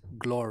its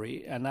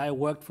glory, and I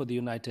worked for the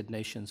United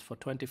Nations for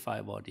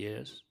 25 odd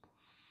years,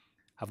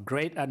 have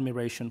great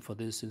admiration for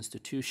these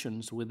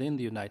institutions within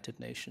the United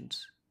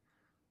Nations.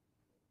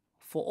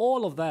 For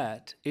all of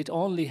that, it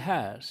only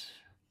has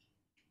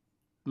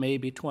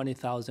maybe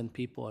 20,000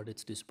 people at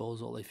its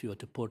disposal if you were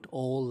to put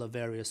all the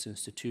various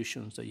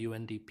institutions, the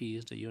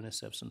UNDPs, the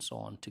UNICEFs, and so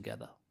on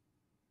together,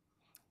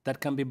 that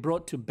can be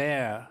brought to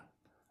bear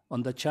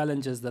on the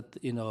challenges that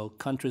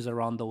countries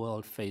around the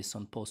world face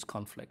on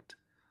post-conflict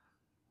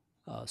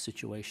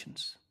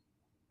situations.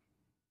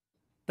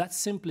 That's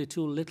simply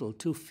too little,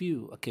 too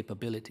few a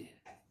capability.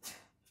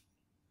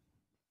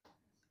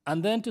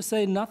 And then to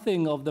say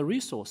nothing of the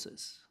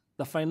resources,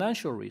 the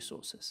financial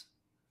resources.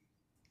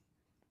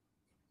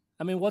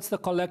 I mean, what's the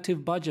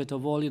collective budget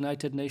of all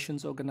United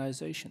Nations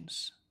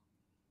organizations?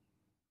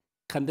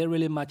 Can they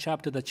really match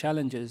up to the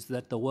challenges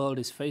that the world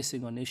is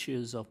facing on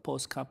issues of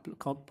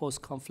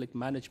post-conflict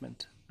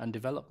management and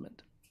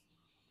development?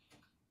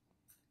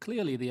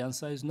 Clearly, the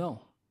answer is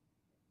no.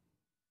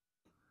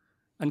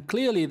 And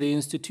clearly, the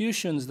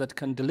institutions that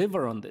can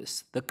deliver on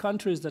this, the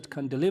countries that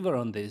can deliver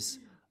on this,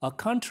 are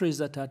countries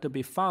that are to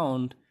be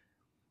found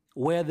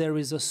where there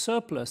is a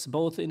surplus,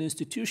 both in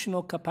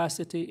institutional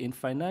capacity, in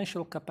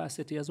financial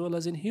capacity, as well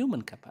as in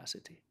human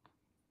capacity.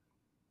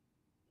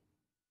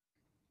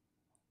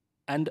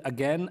 And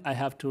again, I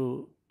have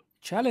to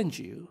challenge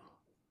you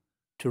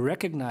to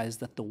recognize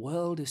that the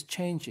world is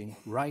changing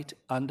right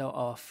under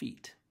our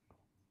feet,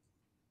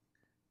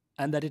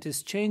 and that it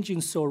is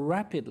changing so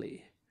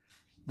rapidly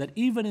that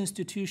even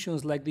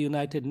institutions like the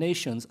United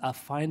Nations are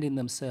finding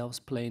themselves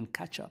playing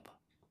catch-up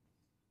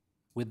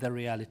with the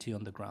reality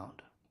on the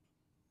ground.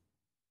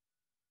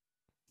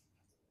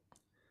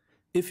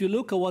 If you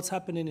look at what's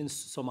happening in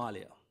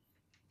Somalia,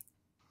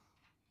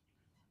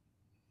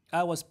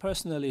 I was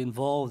personally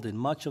involved in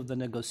much of the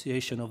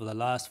negotiation over the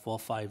last 4 or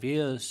 5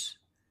 years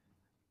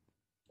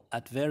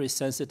at very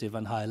sensitive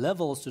and high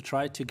levels to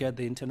try to get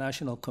the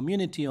international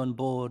community on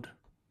board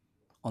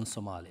on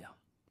Somalia.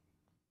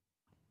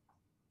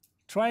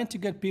 Trying to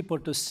get people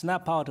to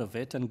snap out of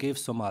it and give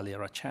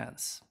Somalia a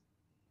chance.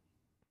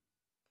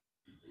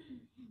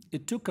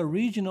 It took a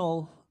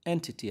regional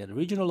entity, a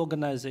regional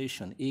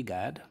organization,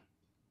 IGAD,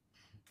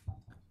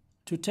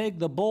 to take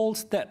the bold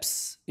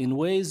steps in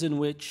ways in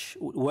which,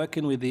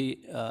 working with the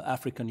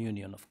African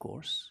Union, of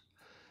course,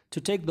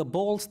 to take the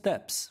bold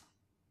steps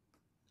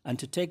and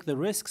to take the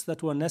risks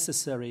that were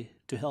necessary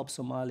to help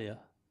Somalia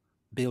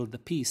build the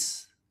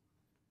peace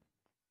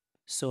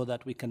so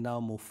that we can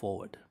now move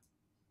forward.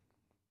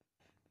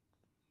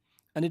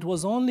 And it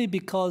was only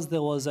because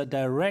there was a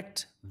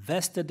direct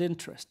vested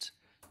interest,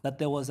 that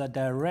there was a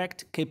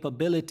direct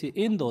capability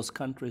in those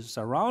countries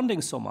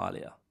surrounding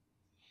Somalia,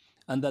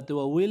 and that they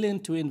were willing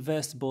to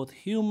invest both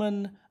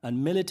human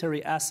and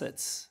military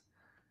assets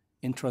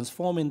in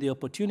transforming the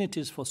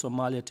opportunities for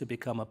Somalia to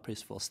become a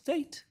peaceful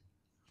state.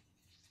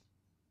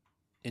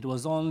 It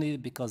was only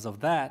because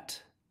of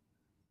that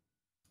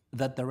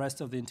that the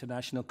rest of the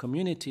international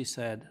community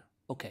said,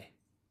 okay,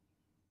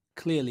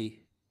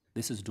 clearly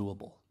this is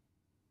doable.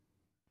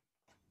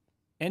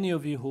 Any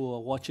of you who are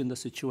watching the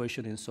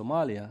situation in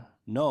Somalia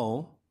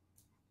know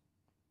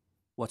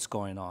what's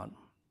going on.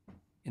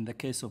 In the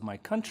case of my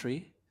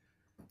country,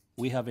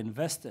 we have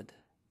invested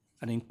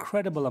an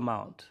incredible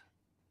amount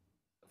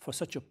for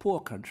such a poor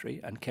country,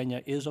 and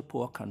Kenya is a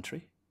poor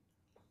country,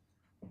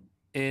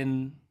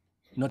 in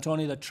not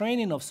only the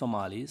training of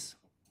Somalis.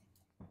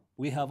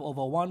 We have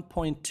over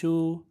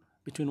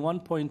between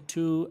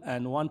 1.2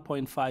 and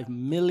 1.5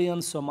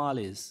 million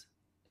Somalis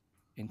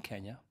in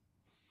Kenya,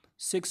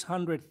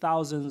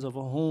 600,000 of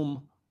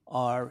whom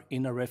are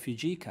in a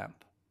refugee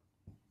camp.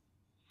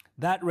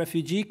 That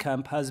refugee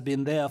camp has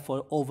been there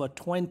for over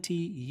 20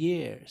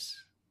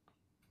 years.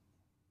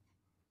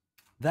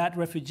 That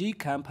refugee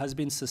camp has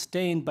been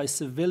sustained by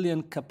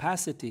civilian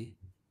capacity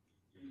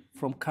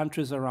from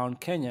countries around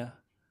Kenya,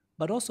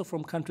 but also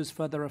from countries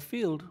further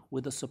afield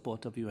with the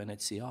support of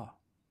UNHCR.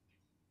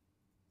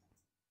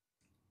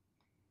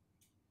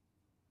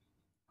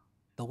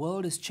 The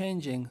world is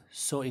changing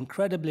so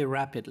incredibly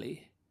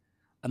rapidly,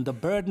 and the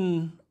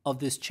burden of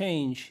this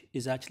change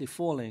is actually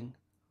falling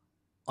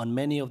on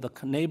many of the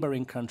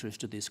neighboring countries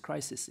to these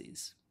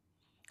crises,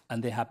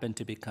 and they happen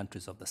to be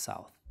countries of the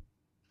South.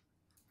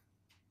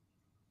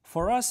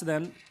 For us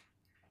then,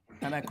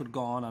 and I could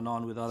go on and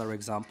on with other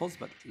examples,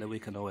 but we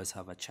can always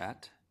have a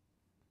chat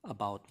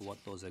about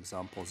what those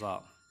examples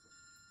are.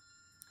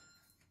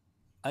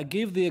 I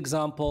give the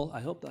example,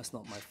 I hope that's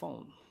not my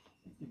phone.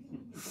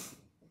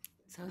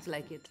 Sounds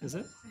like it. Is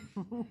it?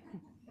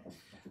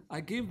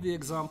 I give the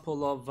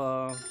example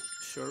of,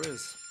 sure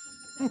is.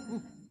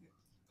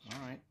 All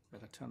right,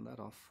 better turn that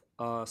off.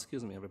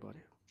 Excuse me, everybody.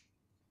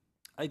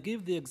 I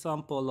give the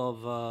example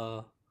of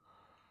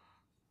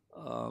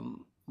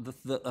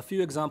a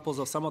few examples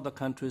of some of the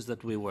countries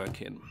that we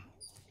work in.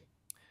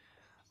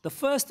 The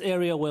first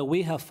area where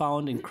we have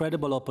found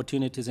incredible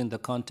opportunities in the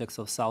context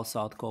of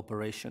South-South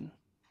cooperation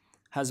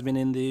has been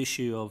in the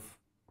issue of,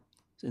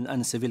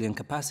 and civilian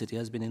capacity,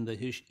 has been in the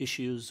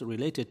issues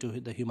related to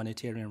the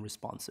humanitarian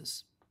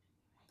responses.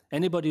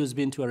 Anybody who's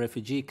been to a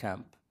refugee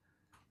camp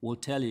will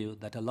tell you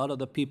that a lot of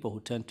the people who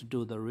tend to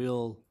do the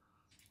real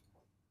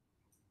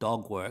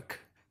dog work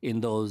in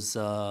those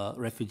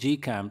refugee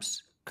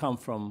camps come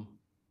from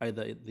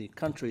either the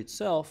country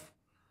itself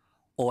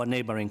or a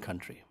neighboring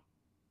country,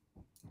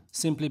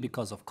 simply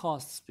because of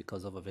costs,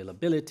 because of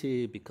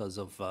availability, because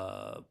of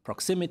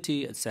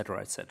proximity, etc.,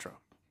 etc.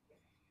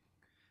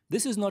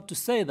 This is not to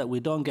say that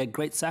we don't get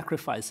great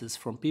sacrifices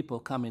from people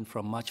coming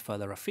from much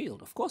further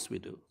afield. Of course we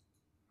do.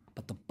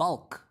 But the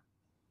bulk,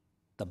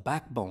 the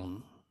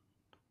backbone,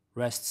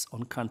 rests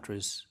on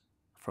countries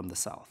from the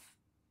south.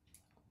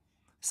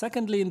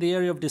 Secondly, in the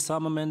area of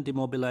disarmament,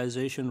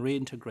 demobilization,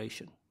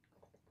 reintegration.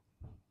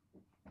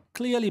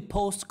 Clearly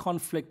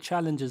post-conflict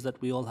challenges that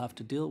we all have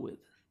to deal with.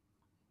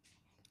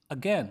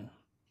 Again,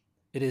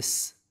 it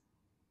is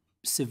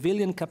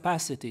civilian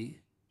capacity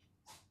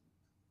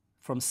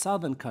from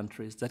southern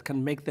countries that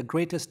can make the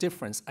greatest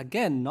difference.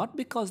 Again, not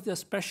because they're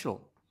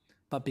special,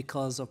 but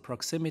because of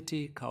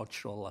proximity,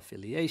 cultural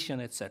affiliation,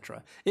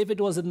 etc. If it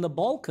was in the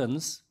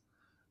Balkans,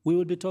 we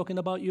would be talking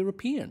about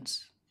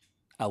Europeans,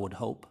 I would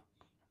hope.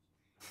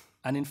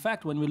 And in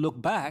fact, when we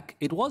look back,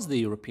 it was the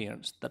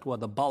Europeans that were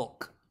the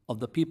bulk of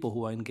the people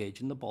who were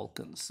engaged in the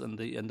Balkans and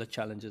the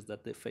challenges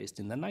that they faced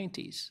in the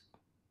 90s.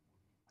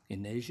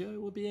 In Asia, it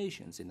would be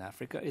Asians. In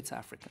Africa, it's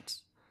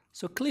Africans.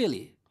 So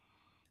clearly,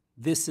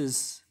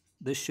 this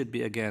should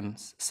be, again,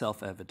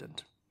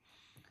 self-evident.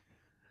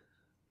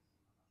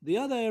 The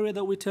other area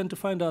that we tend to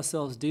find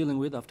ourselves dealing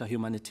with after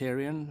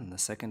humanitarian, and the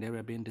second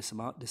area being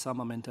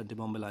disarmament and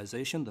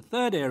demobilization, the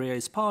third area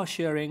is power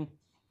sharing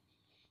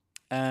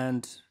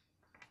and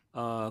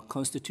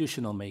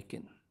constitutional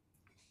making.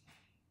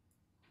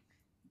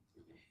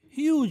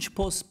 Huge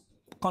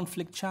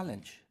post-conflict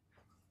challenge.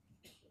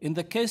 In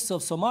the case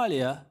of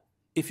Somalia,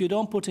 if you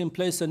don't put in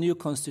place a new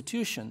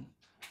constitution,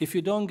 if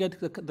you don't get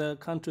the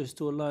countries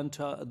to learn,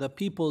 the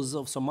peoples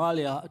of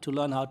Somalia to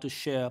learn how to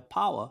share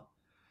power,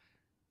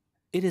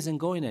 it isn't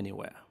going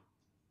anywhere.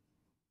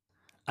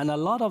 And a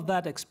lot of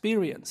that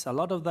experience, a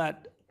lot of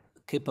that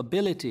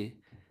capability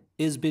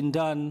is being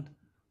done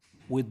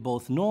with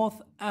both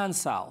North and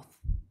South.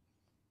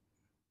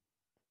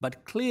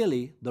 But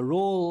clearly, the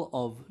role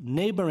of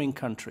neighboring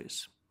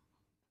countries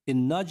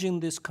in nudging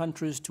these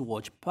countries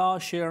towards power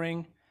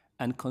sharing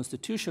and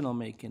constitutional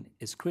making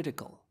is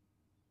critical.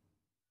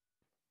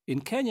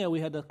 In Kenya, we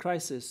had a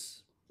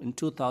crisis in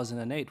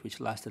 2008, which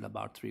lasted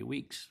about 3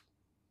 weeks.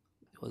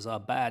 It was a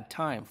bad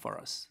time for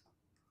us.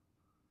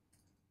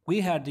 We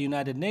had the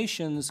United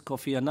Nations,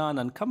 Kofi Annan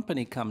and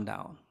company come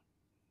down.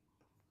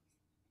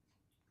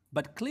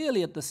 But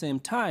clearly at the same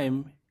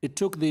time, it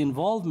took the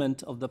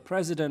involvement of the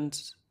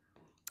president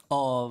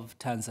of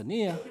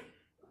Tanzania,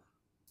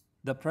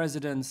 the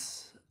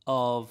presidents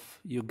of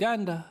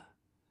Uganda,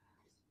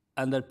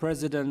 and the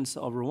presidents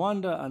of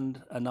Rwanda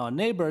and our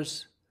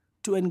neighbors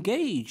to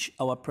engage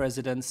our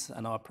presidents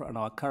and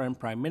our current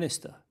prime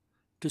minister,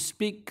 to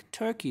speak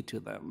Turkey to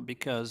them,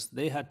 because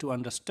they had to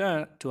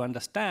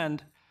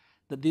understand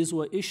that these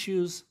were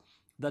issues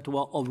that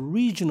were of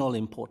regional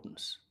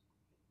importance.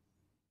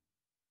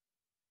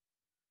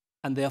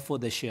 And therefore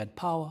they shared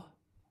power,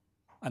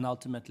 and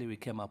ultimately we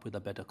came up with a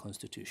better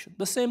constitution.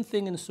 The same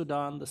thing in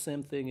Sudan, the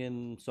same thing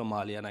in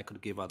Somalia, and I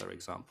could give other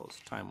examples.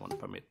 Time won't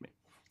permit me.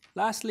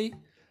 Lastly,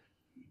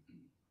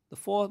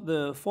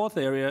 the fourth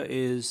area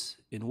is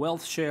in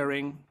wealth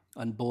sharing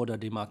and border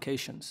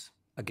demarcations.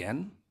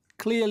 Again,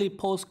 clearly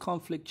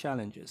post-conflict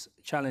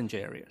challenge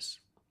areas.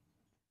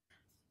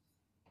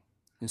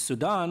 In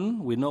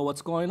Sudan, we know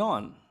what's going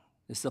on.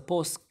 It's a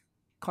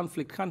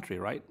post-conflict country,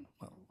 right?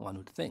 Well, one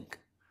would think.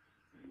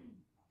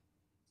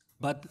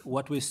 But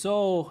what we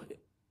saw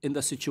in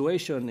the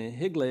situation in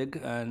Higlig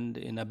and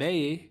in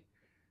Abyei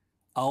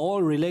are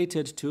all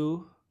related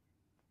to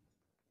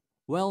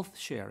wealth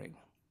sharing.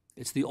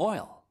 It's the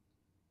oil.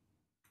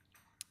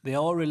 They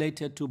are all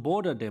related to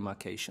border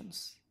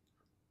demarcations.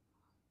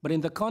 But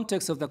in the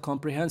context of the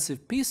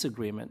Comprehensive Peace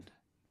Agreement,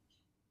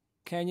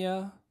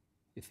 Kenya,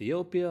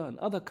 Ethiopia, and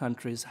other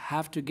countries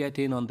have to get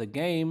in on the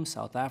game,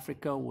 South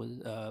Africa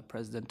with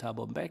President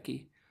Thabo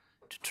Mbeki,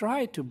 to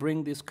try to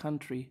bring this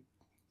country,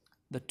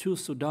 the two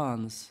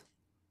Sudans,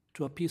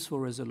 to a peaceful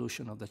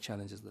resolution of the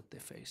challenges that they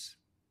face.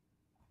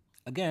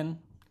 Again,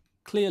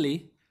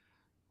 clearly,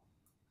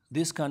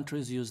 these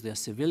countries use their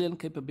civilian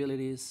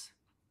capabilities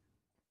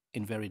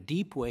in very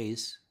deep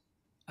ways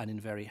and in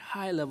very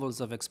high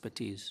levels of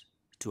expertise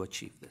to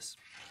achieve this.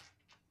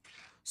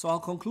 So I'll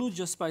conclude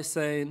just by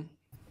saying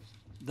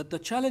that the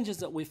challenges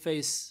that we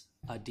face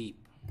are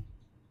deep.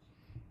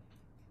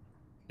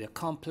 They're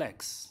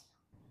complex,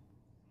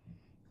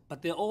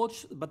 but they're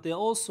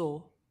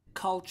also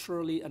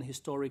culturally and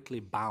historically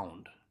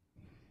bound.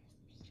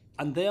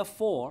 And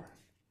therefore,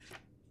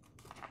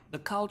 the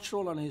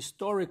cultural and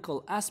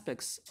historical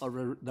aspects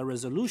of the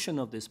resolution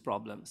of these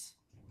problems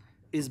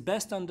is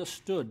best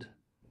understood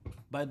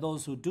by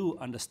those who do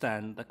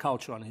understand the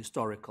cultural and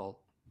historical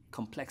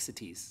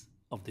complexities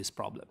of these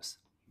problems.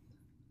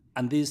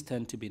 And these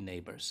tend to be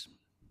neighbors,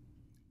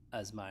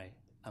 as my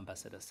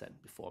ambassador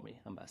said before me,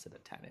 Ambassador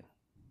Taninv.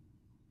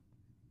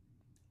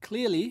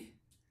 Clearly,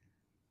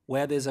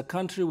 where there's a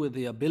country with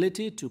the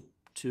ability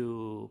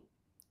to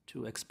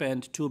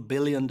expend $2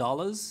 billion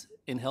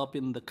in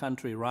helping the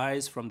country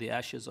rise from the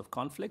ashes of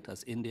conflict,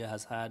 as India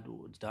has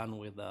done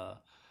with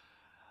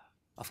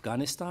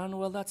Afghanistan,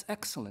 well, that's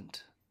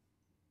excellent.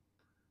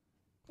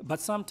 But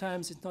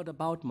sometimes it's not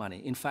about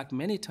money. In fact,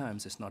 many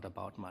times it's not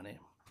about money.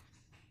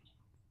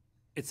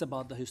 It's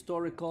about the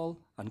historical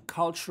and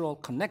cultural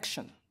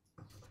connection.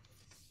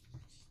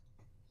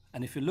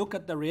 And if you look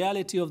at the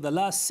reality of the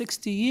last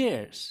 60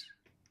 years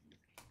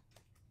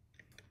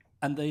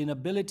and the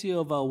inability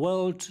of our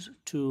world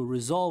to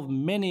resolve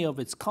many of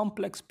its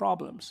complex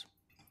problems,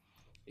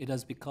 it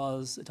has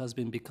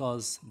been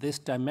because this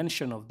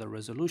dimension of the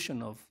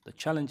resolution of the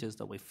challenges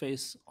that we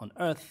face on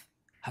Earth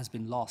has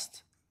been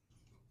lost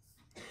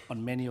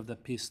on many of the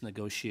peace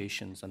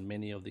negotiations and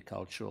many of the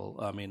cultural,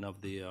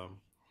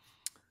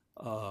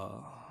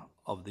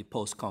 of the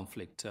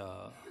post-conflict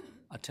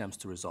attempts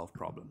to resolve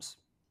problems.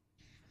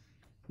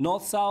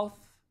 North-south,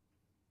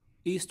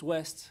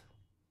 east-west,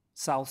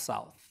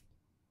 south-south,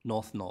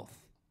 north-north.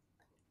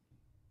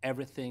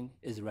 Everything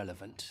is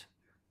relevant.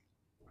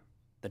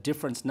 The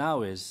difference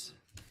now is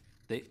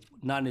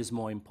none is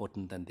more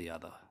important than the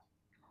other.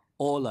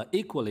 All are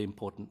equally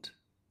important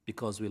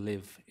because we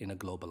live in a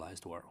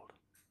globalized world.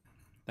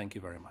 Thank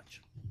you very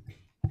much.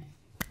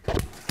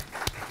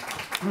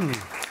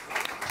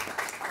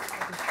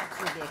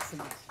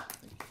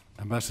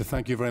 Ambassador,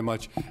 thank you very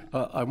much.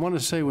 I want to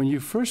say, when you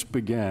first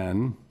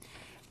began,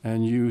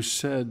 and you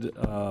said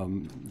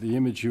the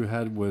image you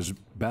had was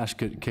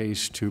basket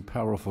case to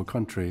powerful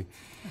country,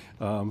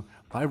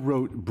 I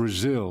wrote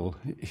Brazil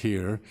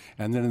here,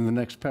 and then in the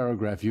next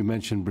paragraph you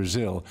mentioned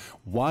Brazil.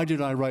 Why did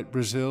I write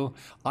Brazil?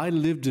 I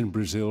lived in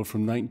Brazil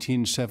from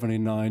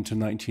 1979 to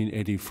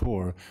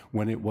 1984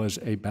 when it was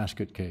a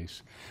basket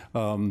case.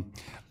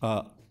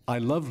 I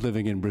love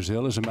living in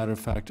Brazil. As a matter of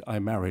fact, I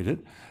married it.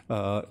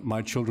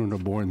 My children are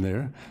born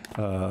there.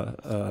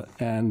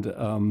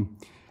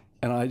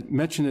 And I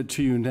mention it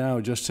to you now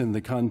just in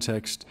the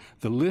context,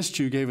 the list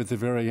you gave at the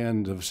very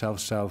end of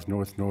south-south,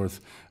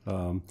 north-north,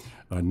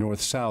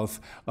 north-south,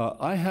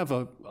 I have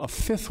a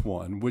fifth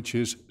one, which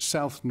is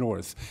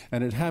south-north,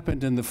 and it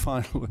happened in the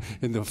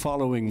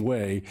following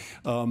way.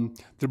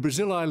 The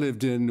Brazil I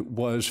lived in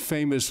was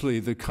famously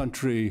the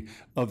country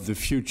of the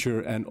future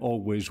and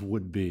always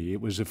would be.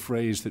 It was a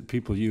phrase that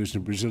people used,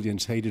 and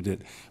Brazilians hated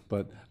it,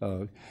 but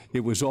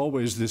it was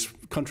always this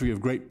country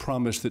of great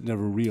promise that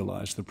never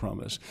realized the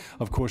promise.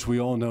 Of course, we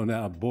all know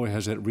now, boy,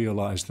 has it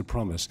realized the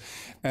promise.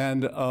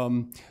 And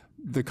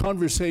the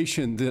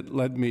conversation that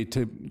led me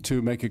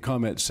to make a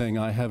comment saying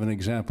I have an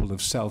example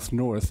of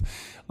South-North,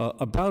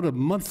 about a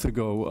month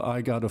ago,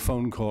 I got a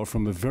phone call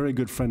from a very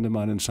good friend of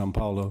mine in Sao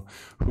Paulo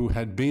who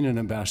had been an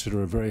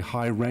ambassador, a very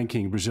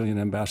high-ranking Brazilian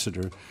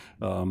ambassador,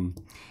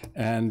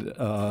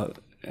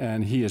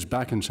 and he is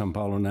back in Sao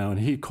Paulo now, and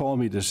he called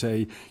me to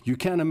say, you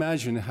can't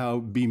imagine how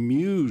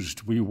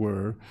bemused we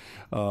were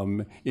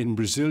in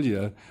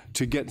Brasilia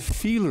to get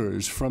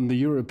feelers from the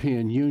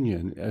European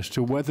Union as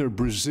to whether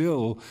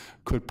Brazil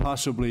could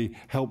possibly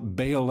help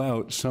bail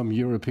out some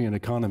European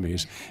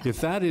economies.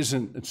 If that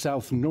isn't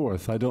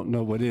South-North, I don't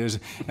know what is.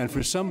 And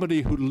for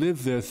somebody who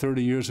lived there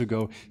 30 years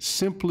ago,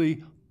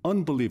 simply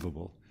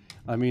unbelievable.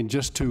 I mean,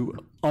 just to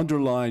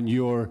underline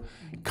your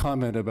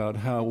comment about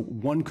how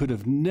one could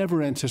have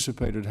never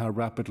anticipated how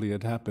rapidly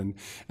it happened,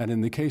 and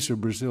in the case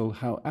of Brazil,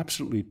 how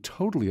absolutely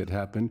totally it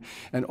happened,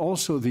 and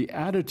also the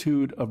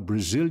attitude of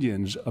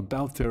Brazilians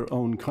about their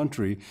own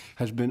country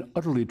has been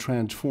utterly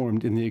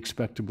transformed in the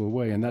expectable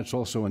way, and that's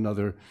also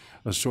another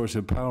source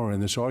of power in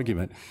this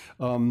argument.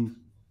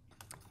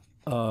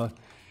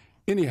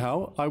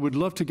 Anyhow, I would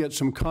love to get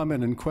some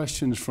comment and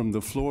questions from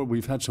the floor.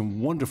 We've had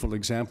some wonderful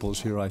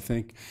examples here, I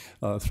think,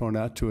 thrown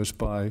out to us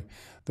by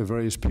the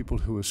various people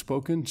who have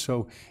spoken.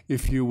 So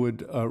if you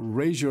would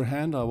raise your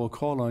hand, I will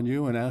call on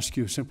you and ask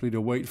you simply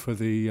to wait for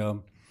the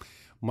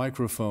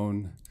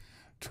microphone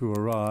to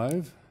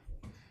arrive.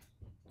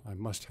 I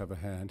must have a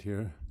hand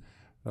here.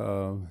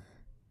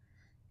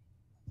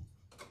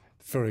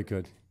 Very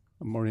good.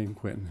 Maureen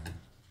Quinn.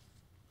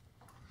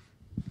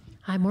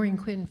 Hi, Maureen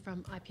Quinn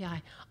from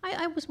IPI.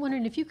 I was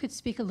wondering if you could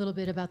speak a little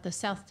bit about the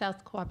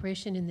South-South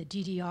cooperation in the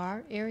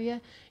DDR area.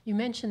 You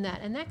mentioned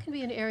that, and that can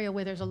be an area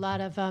where there's a lot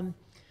of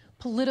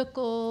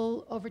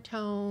political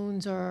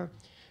overtones or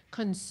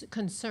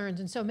concerns.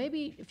 And so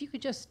maybe if you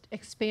could just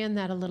expand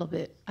that a little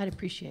bit, I'd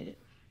appreciate it.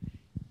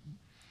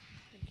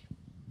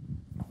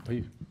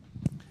 Please.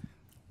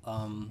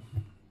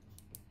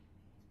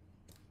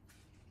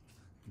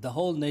 The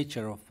whole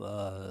nature of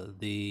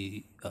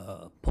the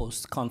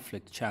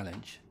post-conflict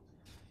challenge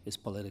is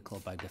political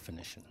by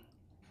definition.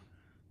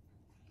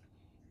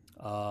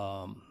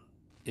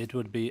 It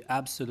would be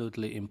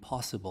absolutely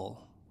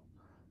impossible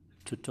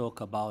to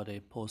talk about a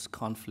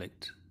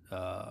post-conflict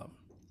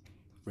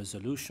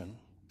resolution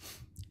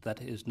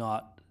that is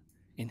not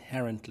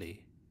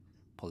inherently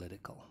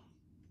political.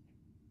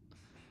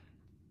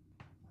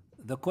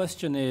 The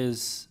question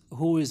is,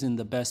 who is in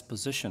the best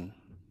position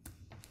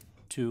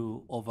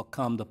to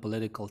overcome the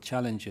political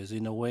challenges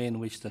in a way in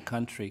which the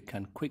country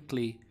can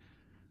quickly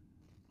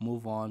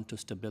move on to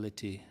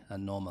stability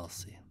and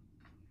normalcy.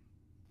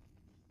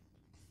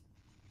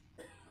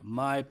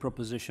 My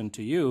proposition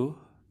to you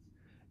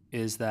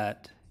is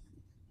that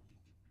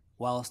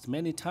whilst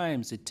many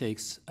times it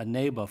takes a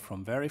neighbor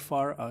from very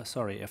far,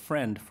 a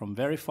friend from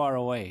very far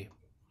away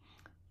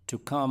to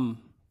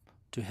come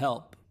to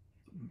help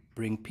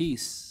bring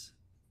peace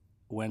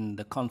when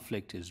the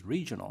conflict is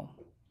regional,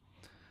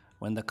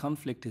 when the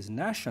conflict is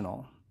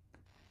national,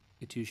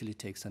 it usually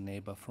takes a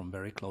neighbor from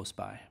very close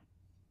by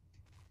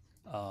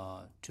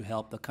to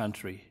help the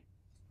country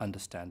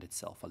understand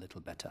itself a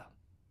little better.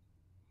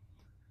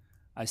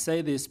 I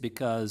say this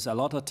because a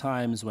lot of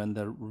times when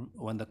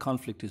the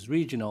conflict is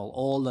regional,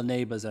 all the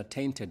neighbors are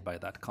tainted by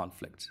that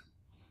conflict,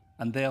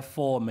 and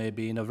therefore may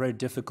be in a very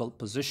difficult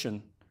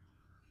position,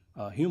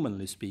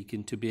 humanly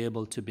speaking, to be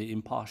able to be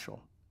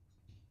impartial.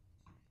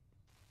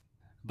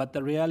 But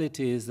the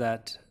reality is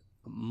that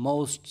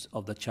most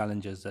of the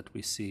challenges that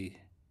we see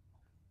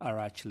are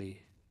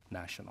actually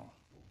national.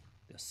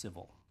 They're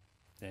civil.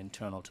 They're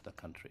internal to the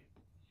country.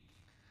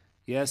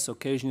 Yes,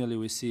 occasionally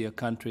we see a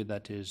country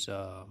that is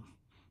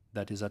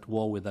at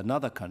war with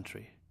another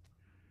country.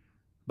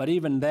 But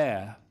even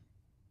there,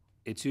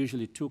 it's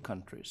usually two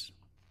countries.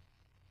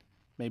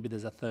 Maybe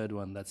there's a third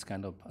one that's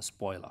kind of a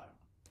spoiler.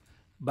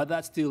 But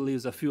that still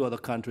leaves a few other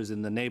countries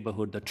in the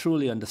neighborhood that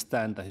truly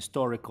understand the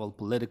historical,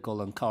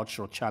 political, and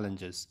cultural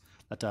challenges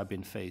that are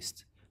being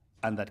faced,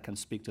 and that can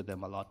speak to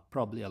them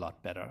probably a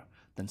lot better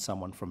than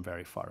someone from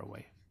very far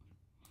away.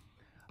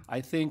 I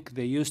think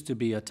there used to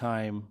be a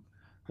time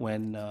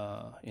when,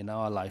 in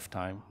our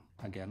lifetime,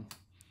 again,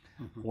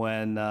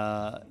 when,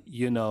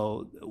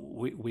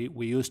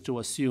 we used to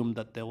assume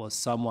that there was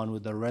someone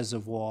with a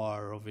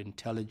reservoir of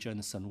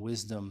intelligence and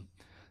wisdom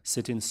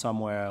sitting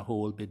somewhere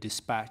who will be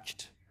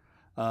dispatched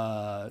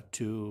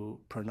to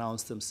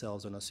pronounce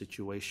themselves on a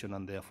situation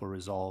and therefore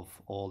resolve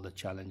all the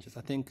challenges.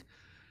 I think,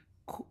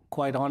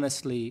 quite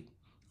honestly,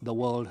 the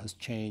world has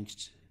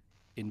changed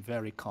in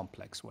very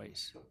complex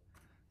ways.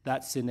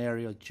 That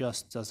scenario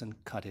just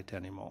doesn't cut it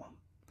anymore.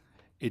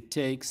 It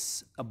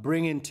takes a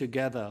bringing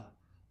together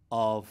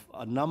of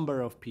a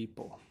number of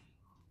people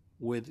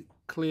with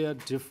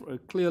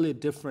clearly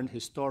different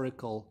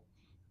historical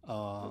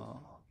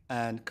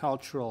and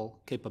cultural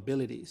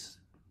capabilities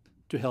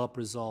to help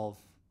resolve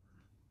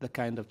the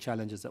kind of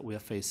challenges that we are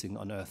facing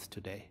on Earth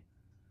today.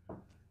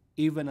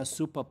 Even a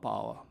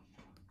superpower,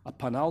 a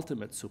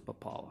penultimate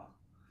superpower,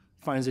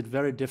 finds it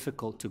very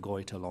difficult to go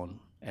it alone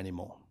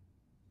anymore.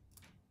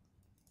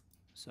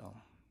 So,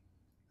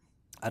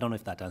 I don't know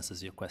if that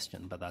answers your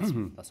question, but that's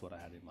what I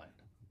had in mind.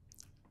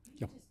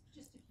 Yep.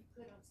 Just if you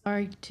could, I'm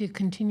sorry to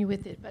continue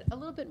with it, but a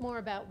little bit more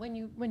about when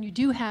you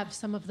do have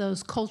some of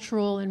those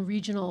cultural and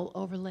regional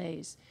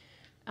overlays.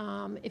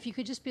 If you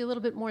could just be a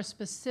little bit more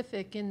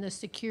specific in the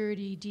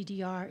security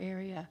DDR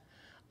area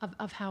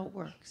of how it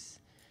works.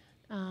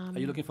 Are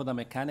you looking for the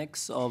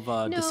mechanics of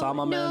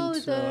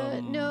disarmament?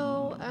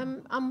 No,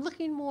 I'm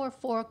looking more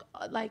for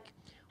like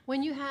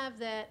when you have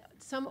that.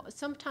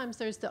 Sometimes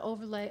there's the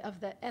overlay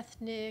of the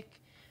ethnic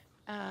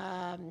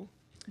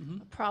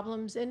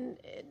problems, and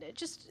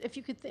just if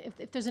you could,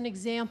 if there's an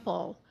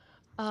example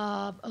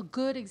of a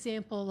good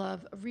example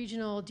of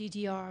regional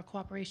DDR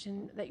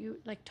cooperation that you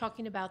like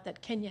talking about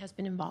that Kenya has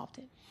been involved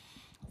in.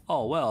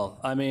 Oh, well,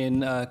 I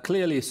mean,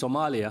 clearly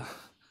Somalia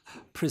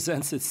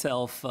presents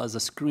itself as a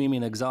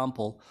screaming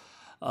example.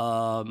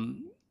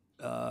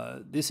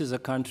 This is a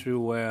country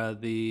where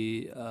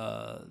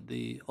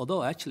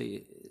although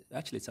actually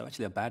it's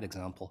actually a bad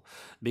example,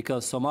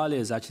 because Somalia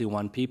is actually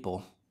one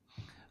people.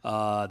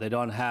 They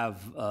don't have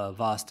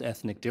vast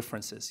ethnic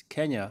differences.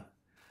 Kenya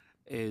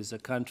is a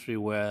country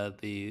where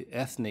the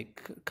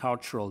ethnic,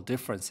 cultural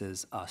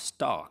differences are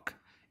stark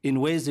in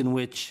ways in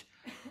which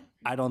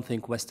I don't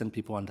think Western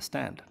people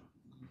understand.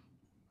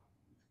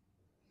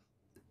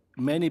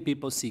 Many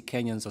people see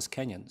Kenyans as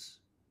Kenyans.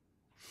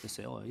 They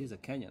say, oh, he's a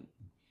Kenyan.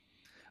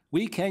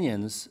 We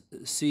Kenyans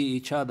see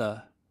each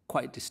other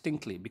quite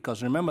distinctly,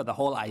 because remember, the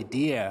whole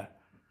idea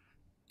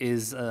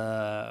is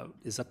a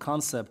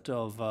concept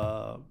of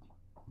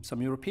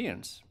some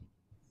Europeans.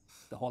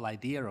 The whole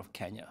idea of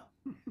Kenya.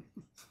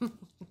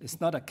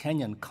 It's not a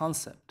Kenyan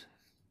concept.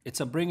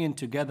 It's a bringing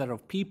together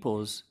of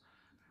peoples.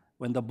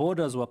 When the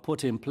borders were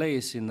put in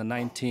place in the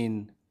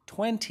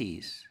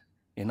 1920s,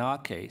 in our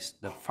case,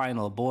 the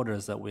final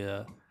borders that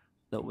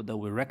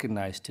we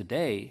recognize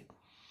today,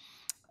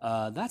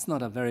 that's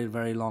not a very,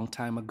 very long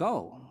time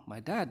ago. My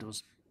dad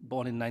was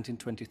born in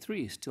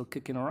 1923, still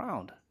kicking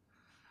around.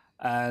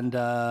 And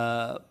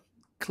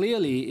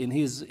clearly, in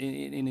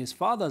his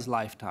father's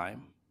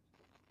lifetime,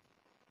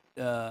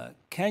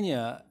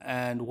 Kenya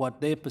and what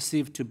they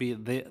perceived to be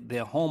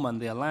their home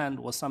and their land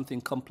was something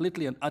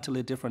completely and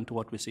utterly different to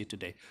what we see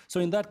today. So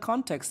in that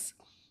context,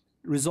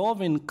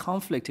 resolving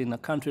conflict in a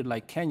country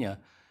like Kenya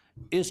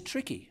is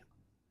tricky,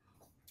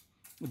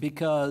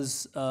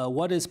 because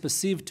what is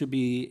perceived to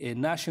be a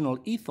national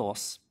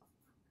ethos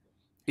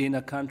in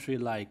a country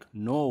like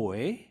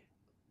Norway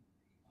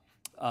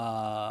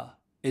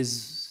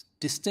is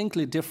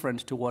distinctly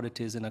different to what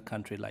it is in a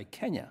country like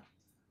Kenya.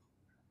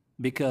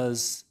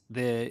 Because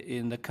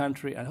in the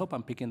country, I hope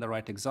I'm picking the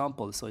right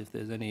example, so if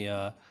there's any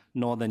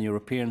Northern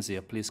Europeans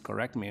here, please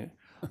correct me.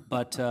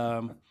 But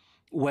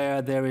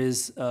where there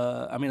is,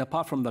 I mean,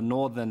 apart from the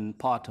northern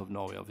part of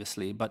Norway,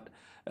 obviously, but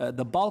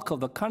the bulk of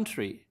the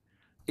country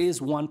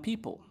is one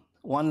people,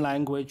 one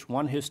language,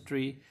 one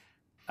history,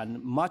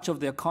 and much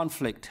of their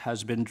conflict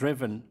has been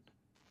driven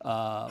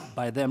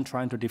by them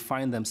trying to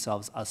define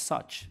themselves as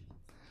such.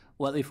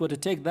 Well, if we were to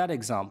take that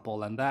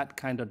example and that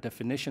kind of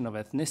definition of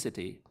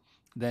ethnicity,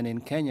 then in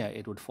Kenya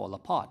it would fall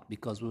apart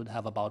because we would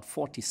have about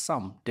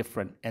 40-some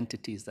different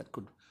entities that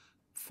could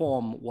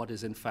form what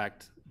is in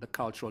fact the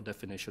cultural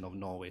definition of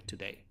Norway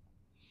today.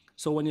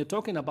 So when you're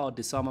talking about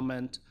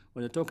disarmament,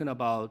 when you're talking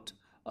about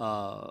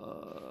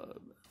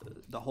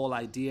the whole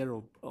idea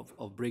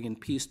of bringing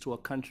peace to a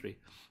country,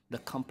 the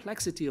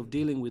complexity of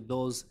dealing with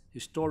those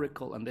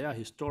historical, and they are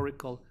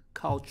historical,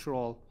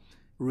 cultural,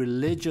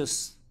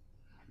 religious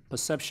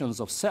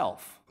perceptions of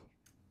self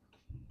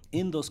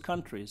in those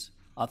countries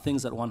are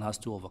things that one has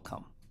to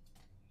overcome.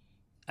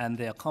 And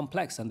they are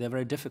complex and they're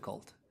very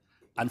difficult.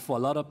 And for a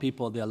lot of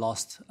people, they're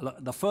lost.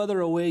 The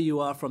further away you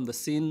are from the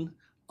scene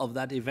of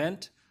that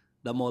event,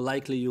 the more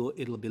likely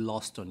it'll be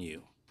lost on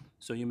you.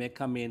 So you may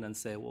come in and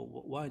say, well,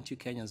 why aren't you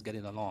Kenyans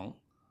getting along?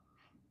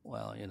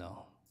 Well, you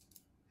know,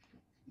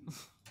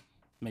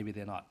 maybe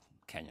they're not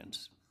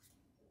Kenyans.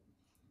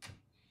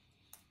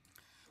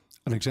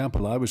 An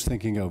example I was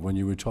thinking of when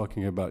you were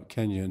talking about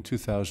Kenya in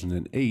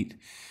 2008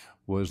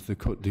 was the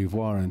Côte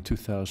d'Ivoire in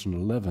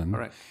 2011,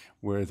 right,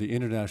 where the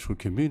international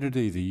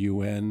community, the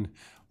UN,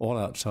 all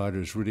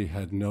outsiders really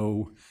had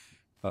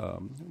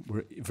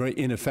were very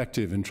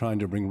ineffective in trying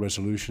to bring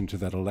resolution to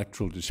that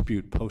electoral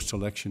dispute,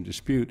 post-election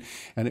dispute.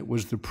 And it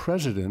was the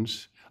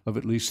presidents of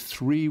at least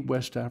 3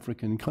 West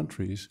African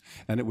countries,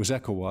 and it was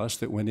ECOWAS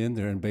that went in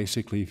there and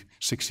basically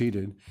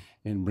succeeded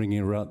in bringing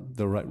about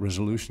the right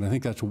resolution. I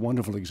think that's a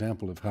wonderful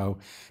example of how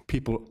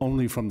people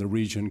only from the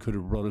region could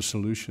have brought a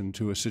solution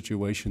to a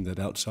situation that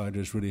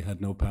outsiders really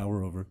had no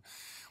power over.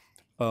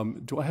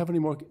 Do I have any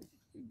more?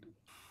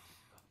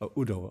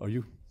 Udo, are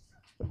you?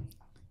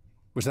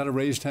 Was that a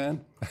raised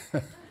hand?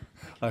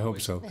 I hope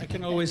so. I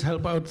can always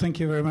help out. Thank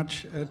you very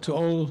much to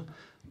all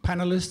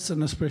panelists,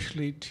 and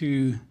especially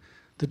to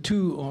the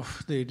 2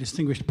 of the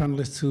distinguished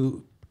panelists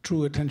who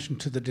drew attention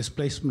to the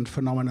displacement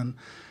phenomenon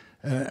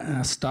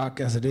as stark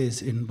as it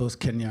is in both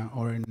Kenya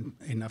or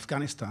in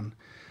Afghanistan.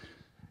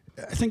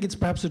 I think it's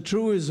perhaps a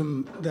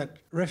truism that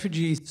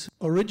refugees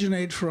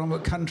originate from a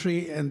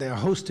country and they are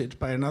hosted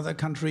by another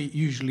country,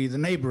 usually the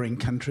neighboring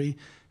country,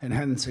 and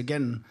hence,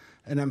 again,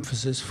 an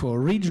emphasis for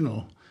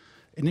regional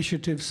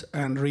initiatives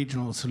and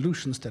regional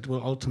solutions that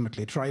will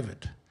ultimately drive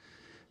it.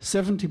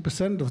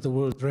 70% of the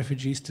world's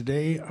refugees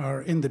today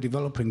are in the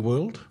developing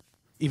world,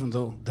 even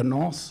though the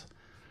North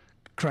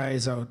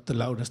cries out the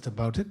loudest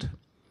about it.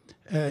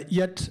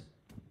 Yet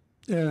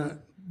the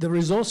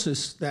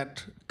resources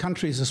that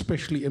countries,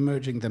 especially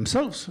emerging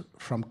themselves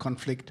from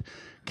conflict,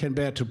 can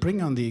bear to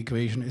bring on the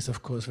equation is,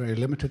 of course, very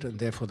limited, and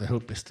therefore the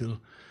help is still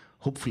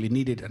hopefully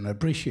needed and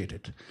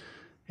appreciated.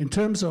 In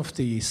terms of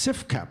the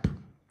CIFCAP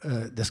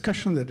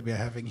discussion that we are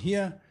having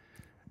here,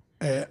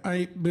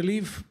 I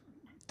believe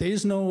there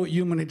is no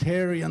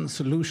humanitarian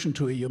solution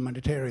to a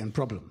humanitarian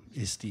problem,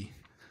 is the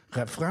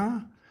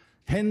refrain.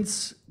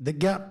 Hence, the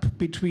gap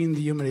between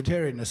the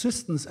humanitarian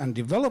assistance and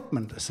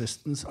development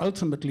assistance,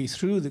 ultimately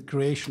through the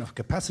creation of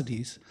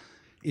capacities,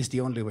 is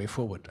the only way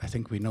forward. I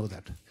think we know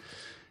that.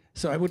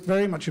 So I would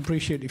very much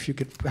appreciate if you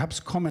could perhaps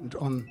comment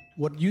on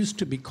what used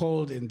to be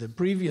called in the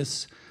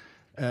previous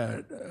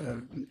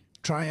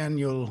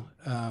triennial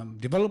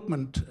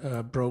development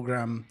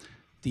program,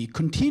 the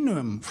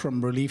continuum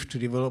from relief to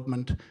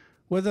development,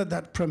 whether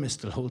that premise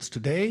still holds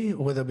today,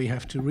 or whether we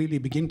have to really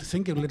begin to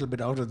think a little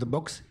bit out of the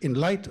box in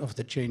light of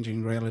the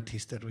changing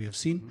realities that we have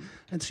seen,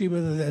 and see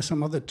whether there are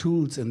some other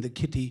tools in the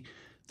kitty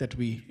that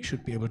we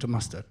should be able to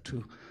muster,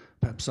 to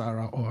perhaps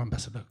Sarah or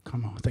Ambassador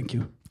Kamau. Thank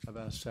you. I've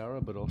asked Sarah,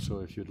 but also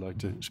if you'd like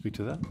to speak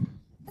to that.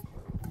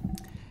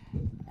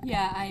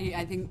 Yeah,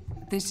 I think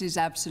this is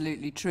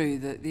absolutely true,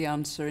 that the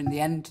answer in the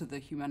end to the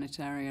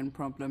humanitarian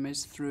problem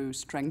is through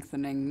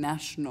strengthening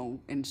national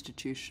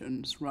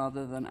institutions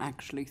rather than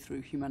actually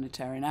through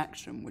humanitarian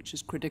action, which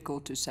is critical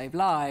to save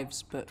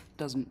lives but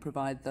doesn't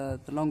provide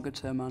the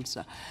longer-term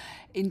answer.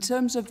 In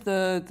terms of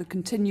the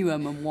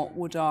continuum and what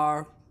would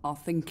our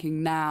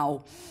thinking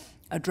now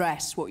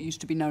address, what used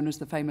to be known as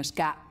the famous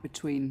gap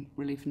between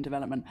relief and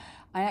development,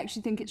 I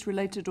actually think it's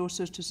related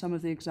also to some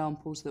of the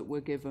examples that were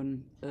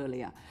given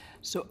earlier.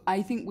 So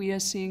I think we are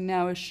seeing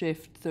now a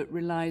shift that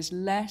relies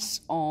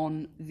less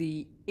on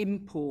the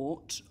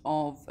import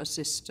of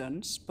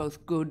assistance,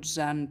 both goods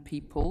and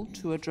people,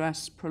 to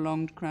address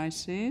prolonged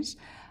crises,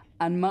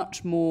 and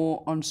much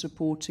more on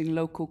supporting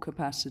local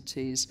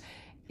capacities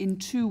in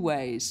 2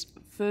 ways.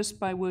 First,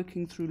 by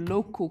working through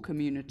local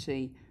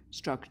community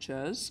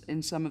structures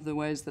in some of the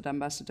ways that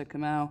Ambassador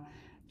Kamau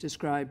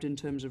described in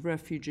terms of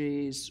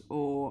refugees,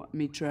 or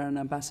Mitra and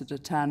Ambassador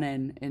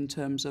Taninv in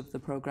terms of the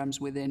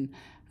programs within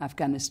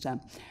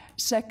Afghanistan.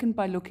 Second,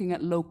 by looking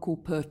at local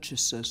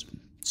purchasers.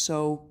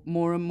 So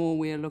more and more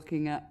we are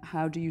looking at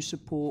how do you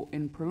support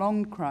in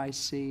prolonged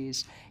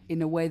crises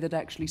in a way that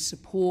actually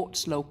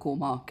supports local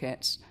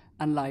markets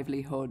and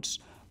livelihoods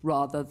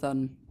rather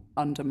than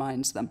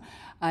undermines them.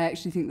 I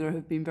actually think there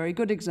have been very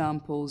good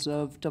examples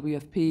of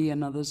WFP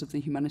and others of the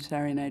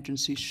humanitarian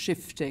agencies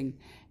shifting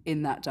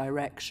in that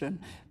direction,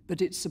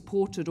 but it's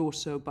supported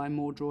also by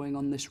more drawing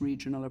on this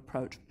regional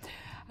approach.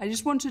 I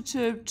just wanted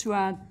to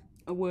add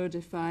a word,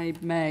 if I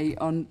may,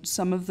 on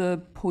some of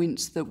the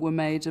points that were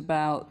made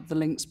about the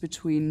links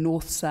between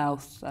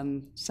North-South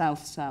and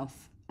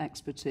South-South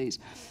expertise,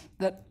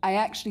 that I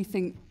actually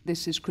think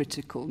this is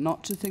critical,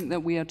 not to think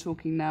that we are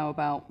talking now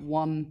about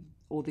one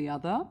or the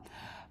other,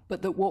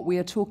 but that what we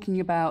are talking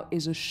about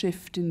is a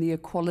shift in the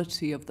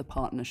equality of the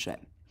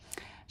partnership.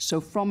 So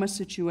from a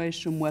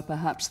situation where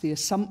perhaps the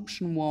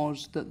assumption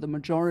was that the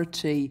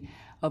majority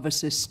of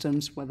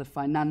assistance, whether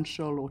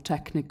financial or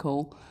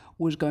technical,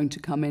 was going to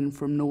come in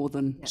from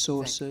northern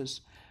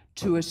sources,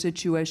 to a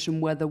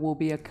situation where there will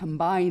be a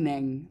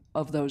combining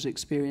of those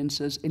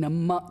experiences in a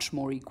much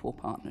more equal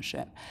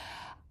partnership.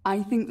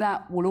 I think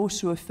that will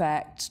also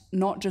affect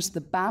not just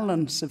the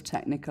balance of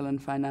technical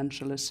and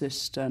financial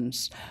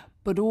assistance,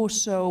 but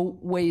also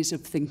ways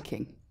of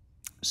thinking.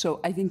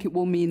 So I think it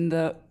will mean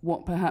that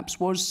what perhaps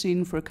was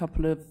seen for a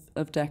couple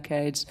of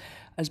decades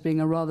as being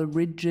a rather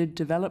rigid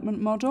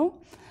development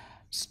model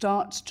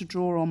starts to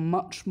draw on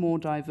much more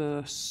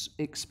diverse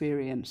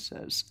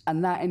experiences.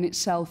 And that in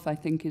itself, I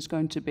think, is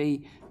going to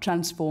be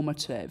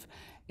transformative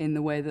in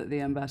the way that the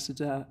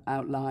ambassador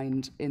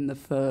outlined in the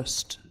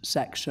first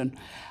section.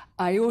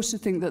 I also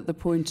think that the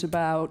point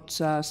about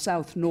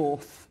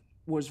South-North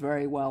was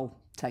very well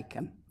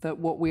taken, that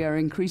what we are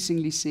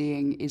increasingly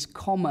seeing is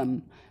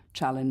common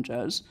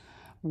challenges,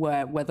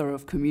 whether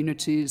of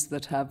communities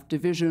that have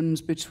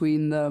divisions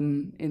between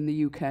them in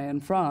the UK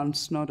and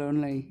France, not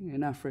only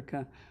in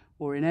Africa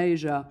or in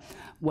Asia,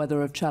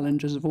 whether of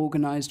challenges of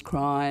organized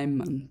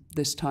crime and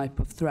this type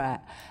of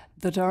threat,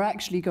 that are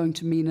actually going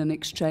to mean an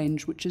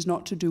exchange which is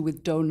not to do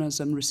with donors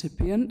and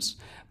recipients,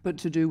 but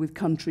to do with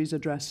countries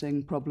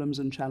addressing problems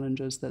and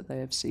challenges that they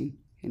have seen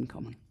in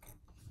common.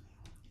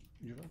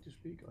 Would you like to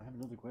speak? I have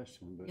another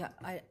question. But... Yeah,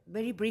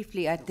 very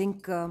briefly, I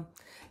think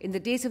in the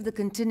days of the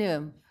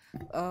continuum,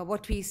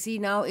 what we see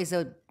now is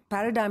a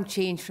paradigm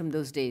change from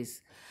those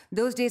days.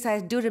 Those days I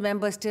do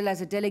remember still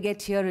as a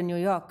delegate here in New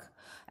York,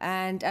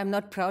 and I'm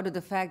not proud of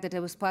the fact that I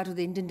was part of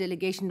the Indian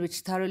delegation which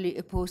thoroughly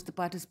opposed the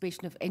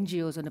participation of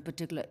NGOs on a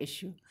particular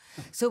issue.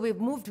 So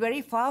we've moved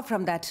very far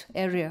from that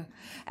area.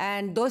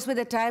 And those were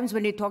the times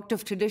when we talked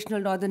of traditional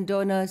northern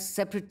donors,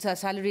 separate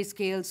salary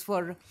scales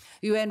for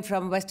UN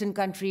from Western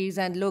countries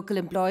and local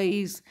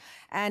employees.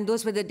 And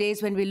those were the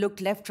days when we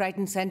looked left, right,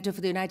 and center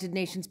for the United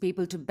Nations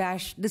people to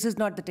bash. This is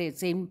not the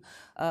same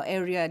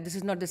area. This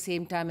is not the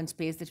same time and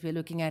space that we're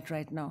looking at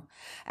right now.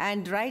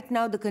 And right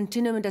now, the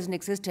continuum doesn't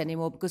exist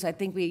anymore, because I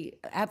think we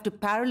have to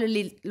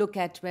parallelly look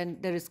at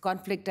when there is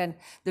conflict and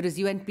there is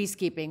UN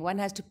peacekeeping. One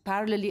has to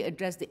parallelly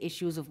address the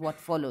issues of what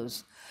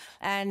follows.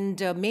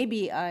 And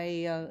maybe I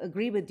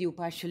agree with you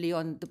partially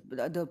on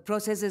the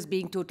processes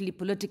being totally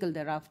political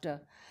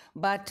thereafter.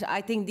 But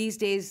I think these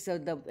days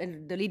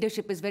the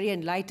leadership is very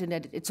enlightened,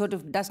 and it sort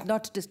of does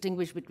not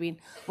distinguish between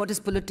what is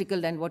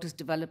political and what is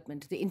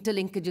development. The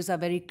interlinkages are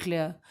very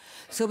clear.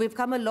 So we've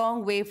come a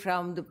long way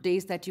from the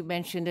days that you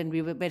mentioned, and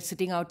we were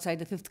sitting outside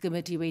the Fifth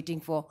Committee waiting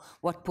for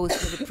what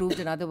posts were approved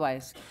and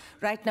otherwise.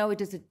 Right now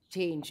it is a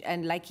change.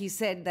 And like he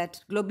said,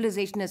 that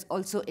globalization has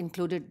also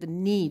included the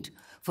need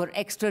for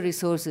extra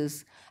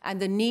resources, and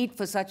the need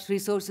for such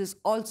resources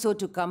also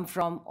to come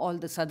from all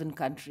the southern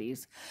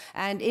countries.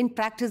 And in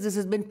practice, this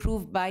has been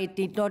proved by it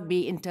need not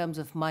be in terms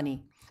of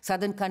money.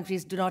 Southern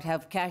countries do not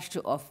have cash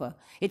to offer.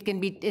 It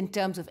can be in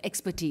terms of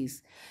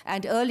expertise.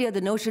 And earlier,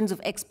 the notions of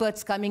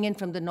experts coming in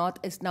from the north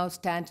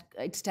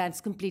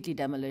stands completely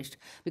demolished,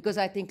 because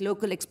I think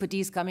local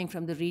expertise coming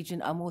from the region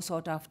are more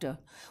sought after,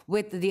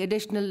 with the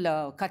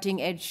additional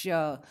cutting-edge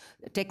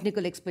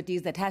technical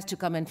expertise that has to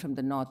come in from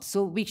the north.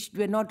 So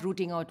we're not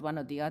rooting out one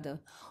or the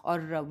other,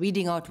 or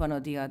weeding out one or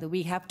the other.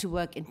 We have to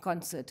work in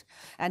concert.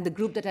 And the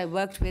group that I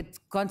worked with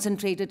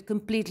concentrated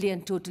completely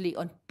and totally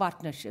on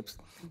partnerships.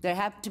 There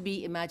have to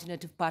be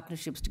imaginative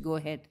partnerships to go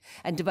ahead.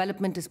 And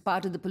development is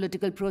part of the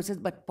political process,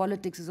 but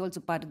politics is also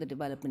part of the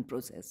development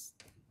process.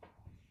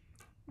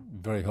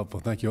 Very helpful,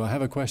 thank you. I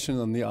have a question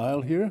on the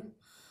aisle here.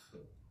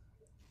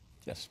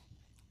 Yes.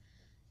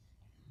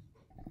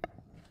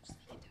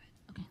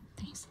 Okay,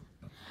 thanks.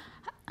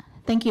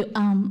 Thank you.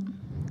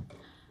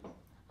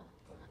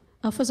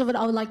 First of all,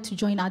 I would like to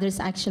join others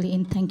actually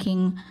in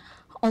thanking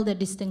all the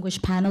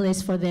distinguished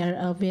panelists for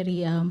their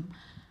very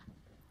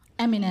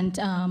eminent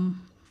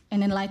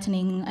and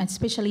enlightening,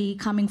 especially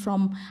coming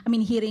from,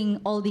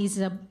 hearing all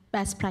these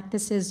best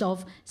practices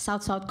of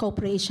South-South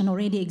cooperation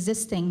already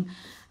existing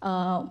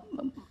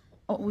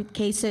with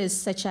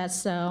cases such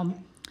as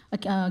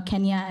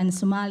Kenya and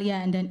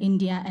Somalia, and then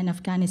India and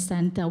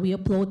Afghanistan. We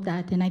applaud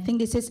that, and I think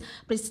this is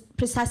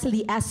precisely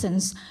the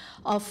essence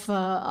of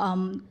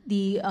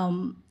the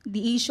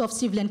issue of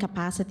civilian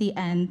capacity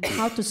and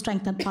how to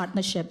strengthen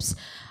partnerships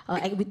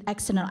with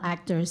external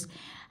actors.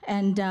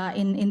 And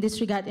in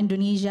this regard,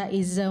 Indonesia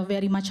is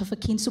very much of a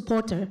keen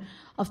supporter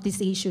of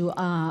this issue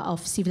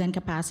of civilian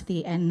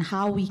capacity and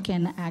how we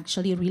can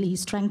actually really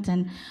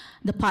strengthen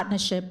the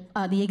partnership,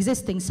 the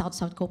existing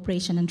South-South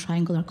cooperation and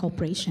triangular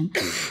cooperation.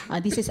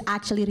 This is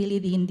actually really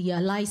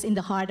lies in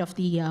the heart of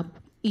the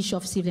issue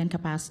of civilian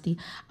capacity.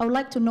 I would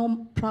like to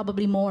know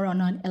probably more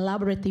on an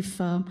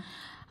elaborative,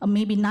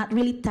 maybe not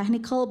really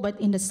technical, but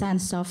in the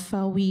sense of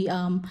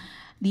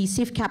the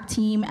CIFCAP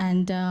team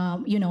and,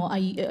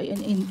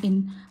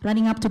 in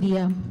running up to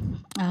the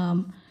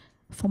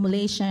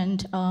formulation,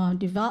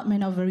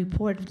 development of a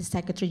report of the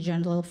Secretary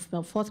General,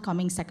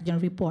 forthcoming Secretary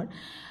General report,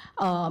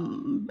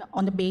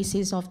 on the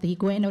basis of the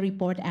Gueno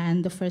report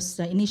and the first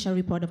initial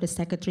report of the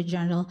Secretary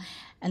General,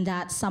 and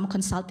that some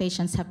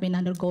consultations have been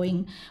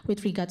undergoing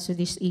with regards to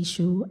this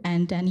issue.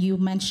 And then you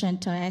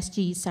mentioned,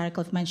 SG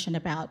Sarkov mentioned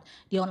about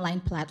the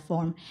online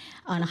platform,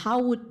 and how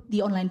would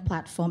the online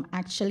platform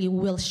actually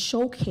will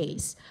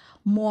showcase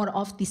more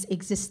of this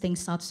existing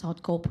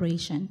South-South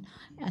cooperation,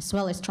 as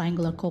well as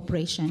triangular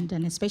cooperation.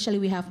 And especially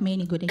we have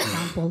many good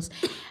examples.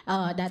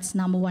 That's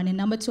number one. And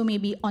number two,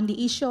 maybe on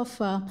the issue of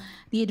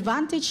the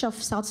advantage of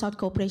South-South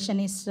cooperation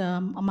is,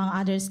 among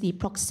others, the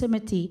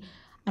proximity.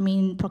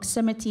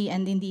 Proximity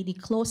and indeed the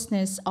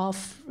closeness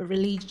of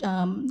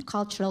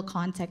cultural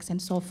context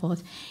and so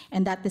forth.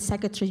 And that the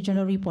Secretary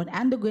General report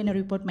and the Gueno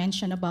report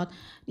mentioned about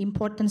the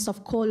importance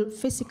of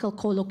physical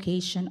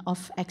co-location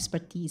of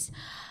expertise.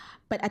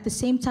 But at the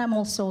same time,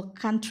 also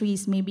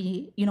countries,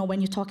 maybe, when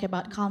you talk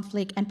about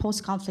conflict and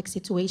post-conflict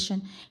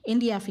situation in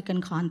the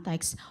African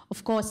context,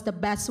 of course, the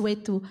best way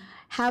to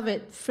have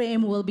it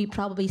framed will be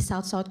probably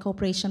South-South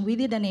cooperation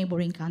within the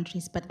neighboring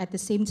countries. But at the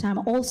same time,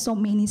 also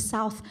many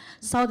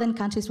southern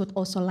countries would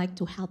also like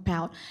to help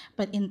out.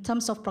 But in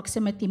terms of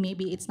proximity,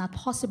 maybe it's not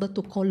possible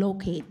to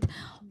co-locate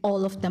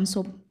all of them.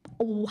 So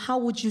how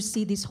would you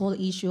see this whole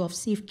issue of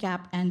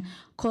CIFCAP and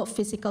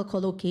physical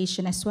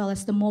co-location, as well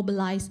as the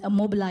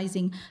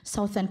mobilizing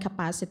southern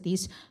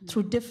capacities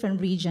through different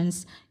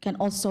regions, can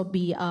also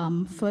be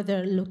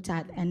further looked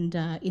at and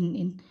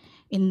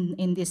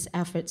in these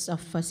efforts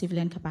of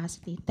civilian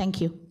capacity? Thank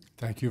you.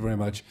 Thank you very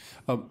much.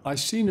 I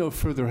see no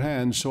further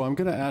hands, so I'm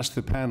going to ask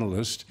the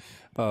panelists,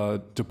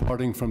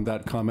 departing from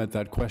that comment,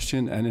 that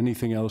question, and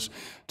anything else,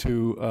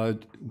 to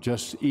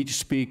just each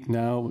speak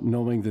now,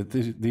 knowing that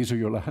these are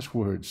your last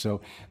words.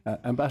 So,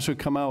 Ambassador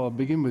Kamau, I'll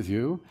begin with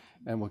you,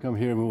 and we'll come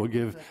here and we'll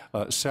give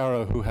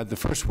Sarah, who had the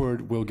first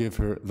word, we'll give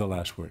her the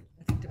last word.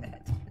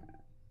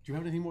 Do you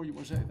have anything more you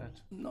want to say?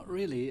 Not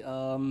really.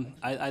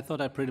 I thought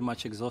I pretty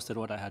much exhausted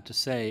what I had to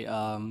say.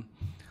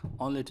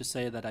 Only to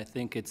say that I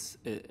think it's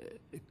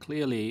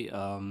clearly,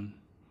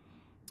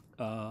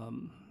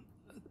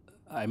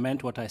 I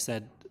meant what I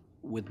said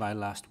with my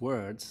last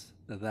words,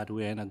 that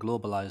we're in a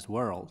globalized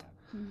world.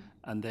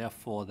 And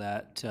therefore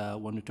that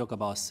when we talk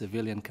about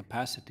civilian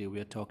capacity, we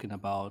are talking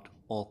about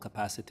all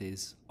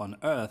capacities on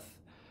Earth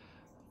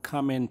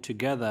coming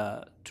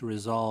together to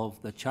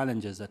resolve the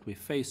challenges that we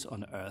face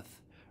on Earth,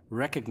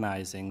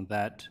 recognizing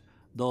that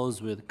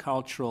those with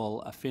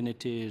cultural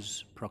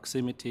affinities,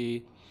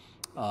 proximity,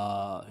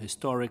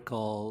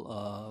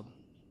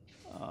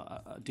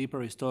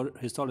 deeper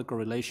historical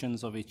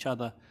relations of each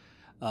other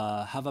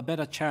have a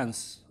better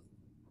chance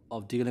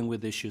of dealing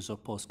with issues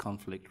of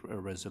post-conflict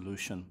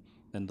resolution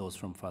than those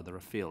from further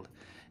afield.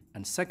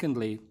 And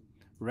secondly,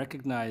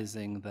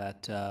 recognizing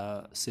that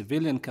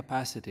civilian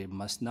capacity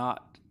must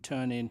not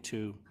turn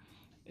into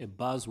a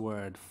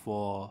buzzword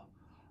for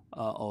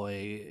or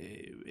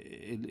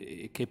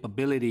a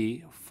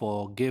capability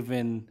for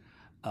giving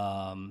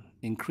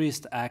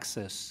increased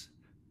access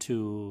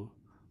to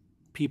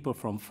people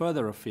from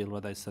further afield,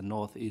 whether it's the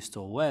north, east,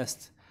 or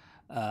west,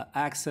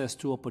 access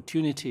to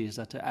opportunities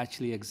that are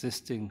actually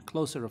existing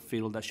closer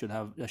afield that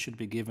should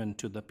be given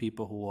to the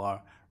people who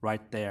are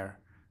right there,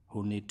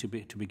 who need to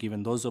be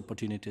given those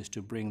opportunities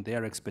to bring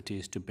their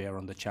expertise to bear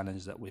on the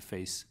challenge that we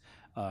face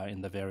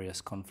in the various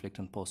conflict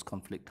and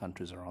post-conflict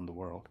countries around the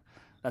world.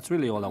 That's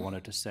really all I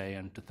wanted to say,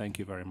 and to thank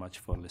you very much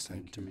for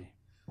listening to me.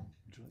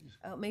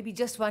 Maybe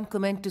just one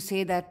comment to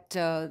say that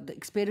the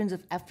experience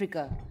of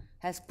Africa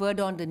has spurred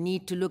on the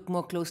need to look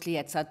more closely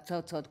at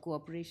South-South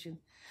cooperation.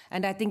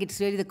 And I think it's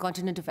really the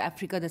continent of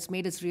Africa that's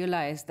made us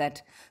realize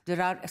that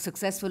there are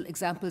successful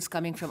examples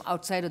coming from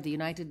outside of the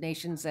United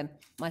Nations and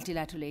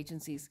multilateral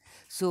agencies.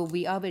 So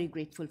we are very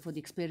grateful for the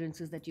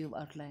experiences that you've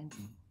outlined.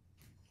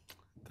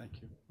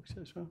 Thank you.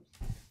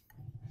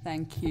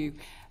 Thank you.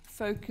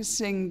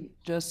 focusing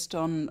just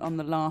on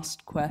the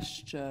last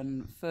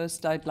question,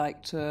 first I'd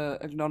like to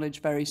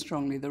acknowledge very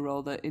strongly the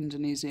role that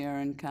Indonesia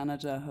and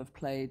Canada have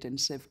played in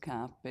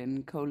CIVCAP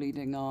in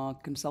co-leading our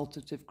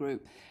consultative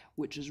group,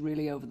 which has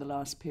really over the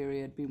last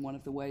period been one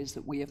of the ways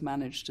that we have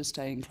managed to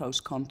stay in close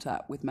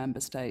contact with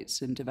member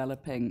states in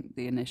developing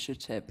the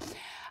initiative.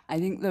 I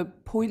think the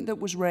point that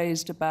was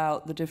raised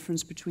about the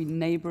difference between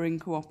neighbouring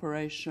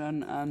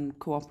cooperation and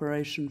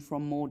cooperation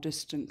from more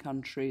distant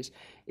countries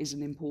is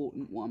an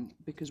important one,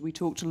 because we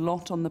talked a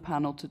lot on the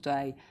panel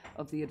today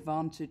of the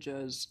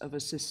advantages of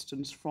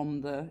assistance from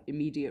the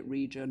immediate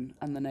region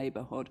and the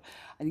neighbourhood.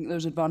 I think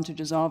those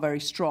advantages are very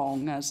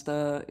strong, as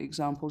the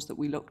examples that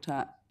we looked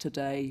at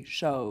today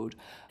showed,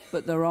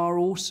 but there are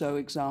also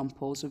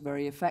examples of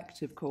very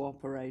effective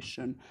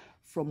cooperation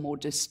from more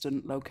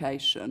distant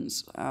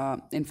locations.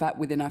 In fact,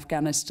 within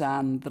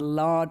Afghanistan, the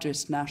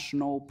largest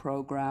national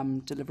program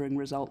delivering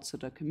results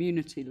at a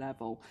community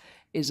level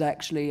is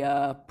actually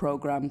a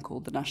program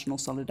called the National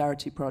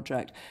Solidarity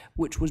Project,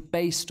 which was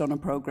based on a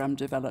program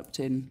developed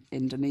in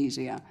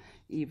Indonesia,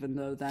 even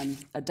though then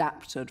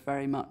adapted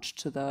very much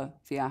to the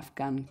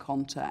Afghan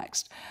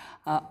context.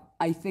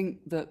 I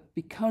think that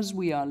because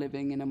we are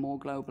living in a more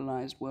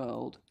globalized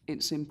world,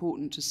 it's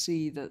important to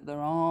see that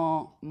there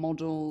are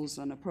models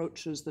and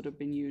approaches that have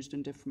been used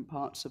in different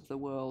parts of the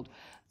world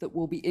that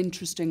will be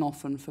interesting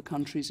often for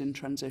countries in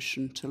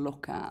transition to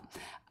look at.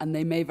 And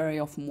they may very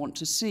often want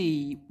to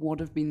see what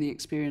have been the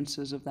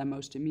experiences of their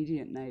most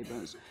immediate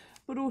neighbors,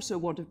 but also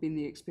what have been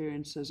the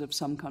experiences of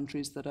some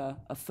countries that are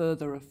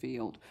further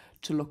afield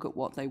to look at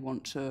what they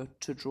want to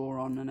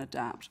draw on and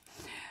adapt.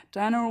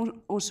 Diana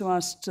also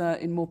asked,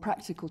 in more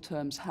practical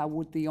terms, how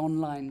would the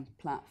online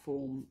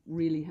platform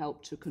really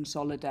help to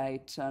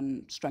consolidate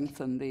and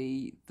strengthen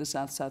the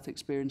South-South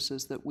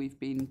experiences that we've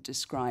been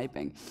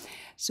describing?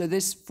 So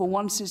this, for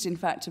once, is in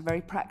fact a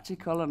very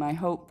practical and I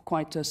hope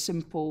quite a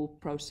simple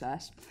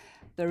process.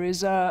 There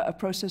is a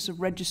process of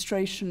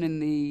registration in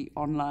the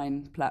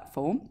online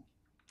platform,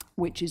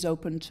 which is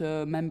open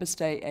to member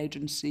state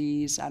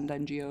agencies and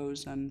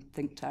NGOs and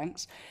think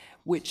tanks,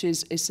 which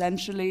is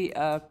essentially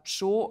a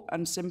short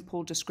and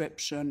simple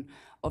description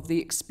of the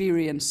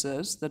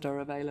experiences that are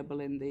available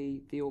in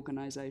the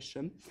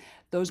organization.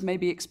 Those may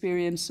be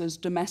experiences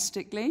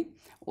domestically,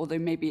 or they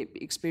may be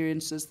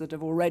experiences that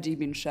have already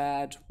been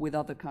shared with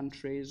other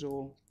countries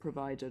or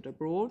provided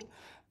abroad.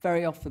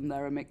 Very often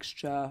they're a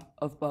mixture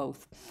of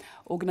both.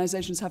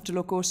 Organizations have to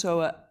look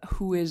also at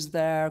who is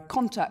their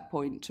contact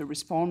point to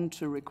respond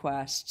to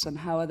requests and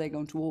how are they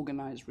going to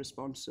organize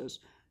responses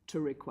to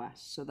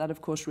requests. So that,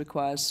 of course,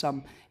 requires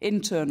some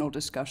internal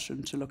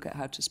discussion to look at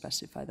how to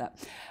specify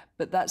that.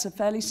 But that's a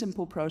fairly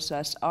simple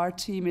process. Our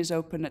team is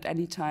open at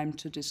any time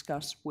to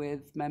discuss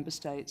with member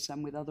states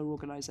and with other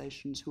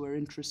organizations who are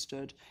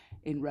interested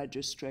in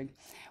registering.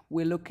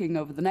 We're looking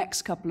over the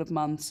next couple of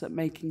months at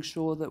making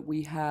sure that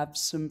we have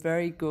some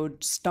very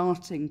good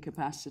starting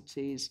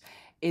capacities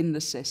in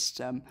the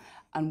system,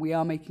 and we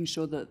are making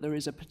sure that there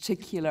is a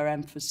particular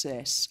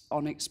emphasis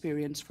on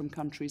experience from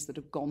countries that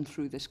have gone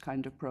through this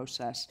kind of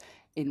process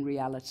in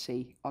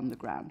reality on the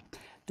ground.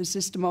 The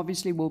system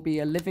obviously will be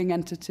a living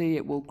entity,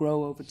 it will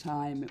grow over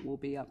time, it will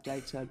be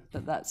updated,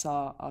 but that's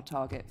our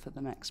target for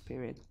the next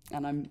period.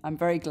 And I'm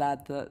very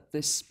glad that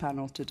this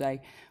panel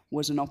today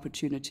was an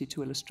opportunity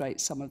to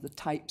illustrate some of the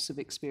types of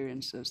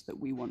experiences that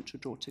we want to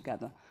draw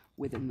together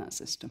within that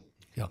system.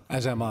 Yeah,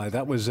 as am I.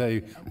 That was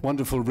a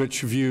wonderful,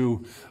 rich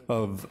view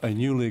of a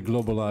newly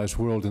globalized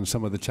world and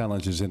some of the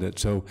challenges in it.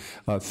 So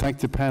thank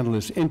the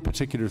panelists. In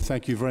particular,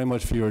 thank you very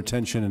much for your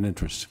attention and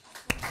interest.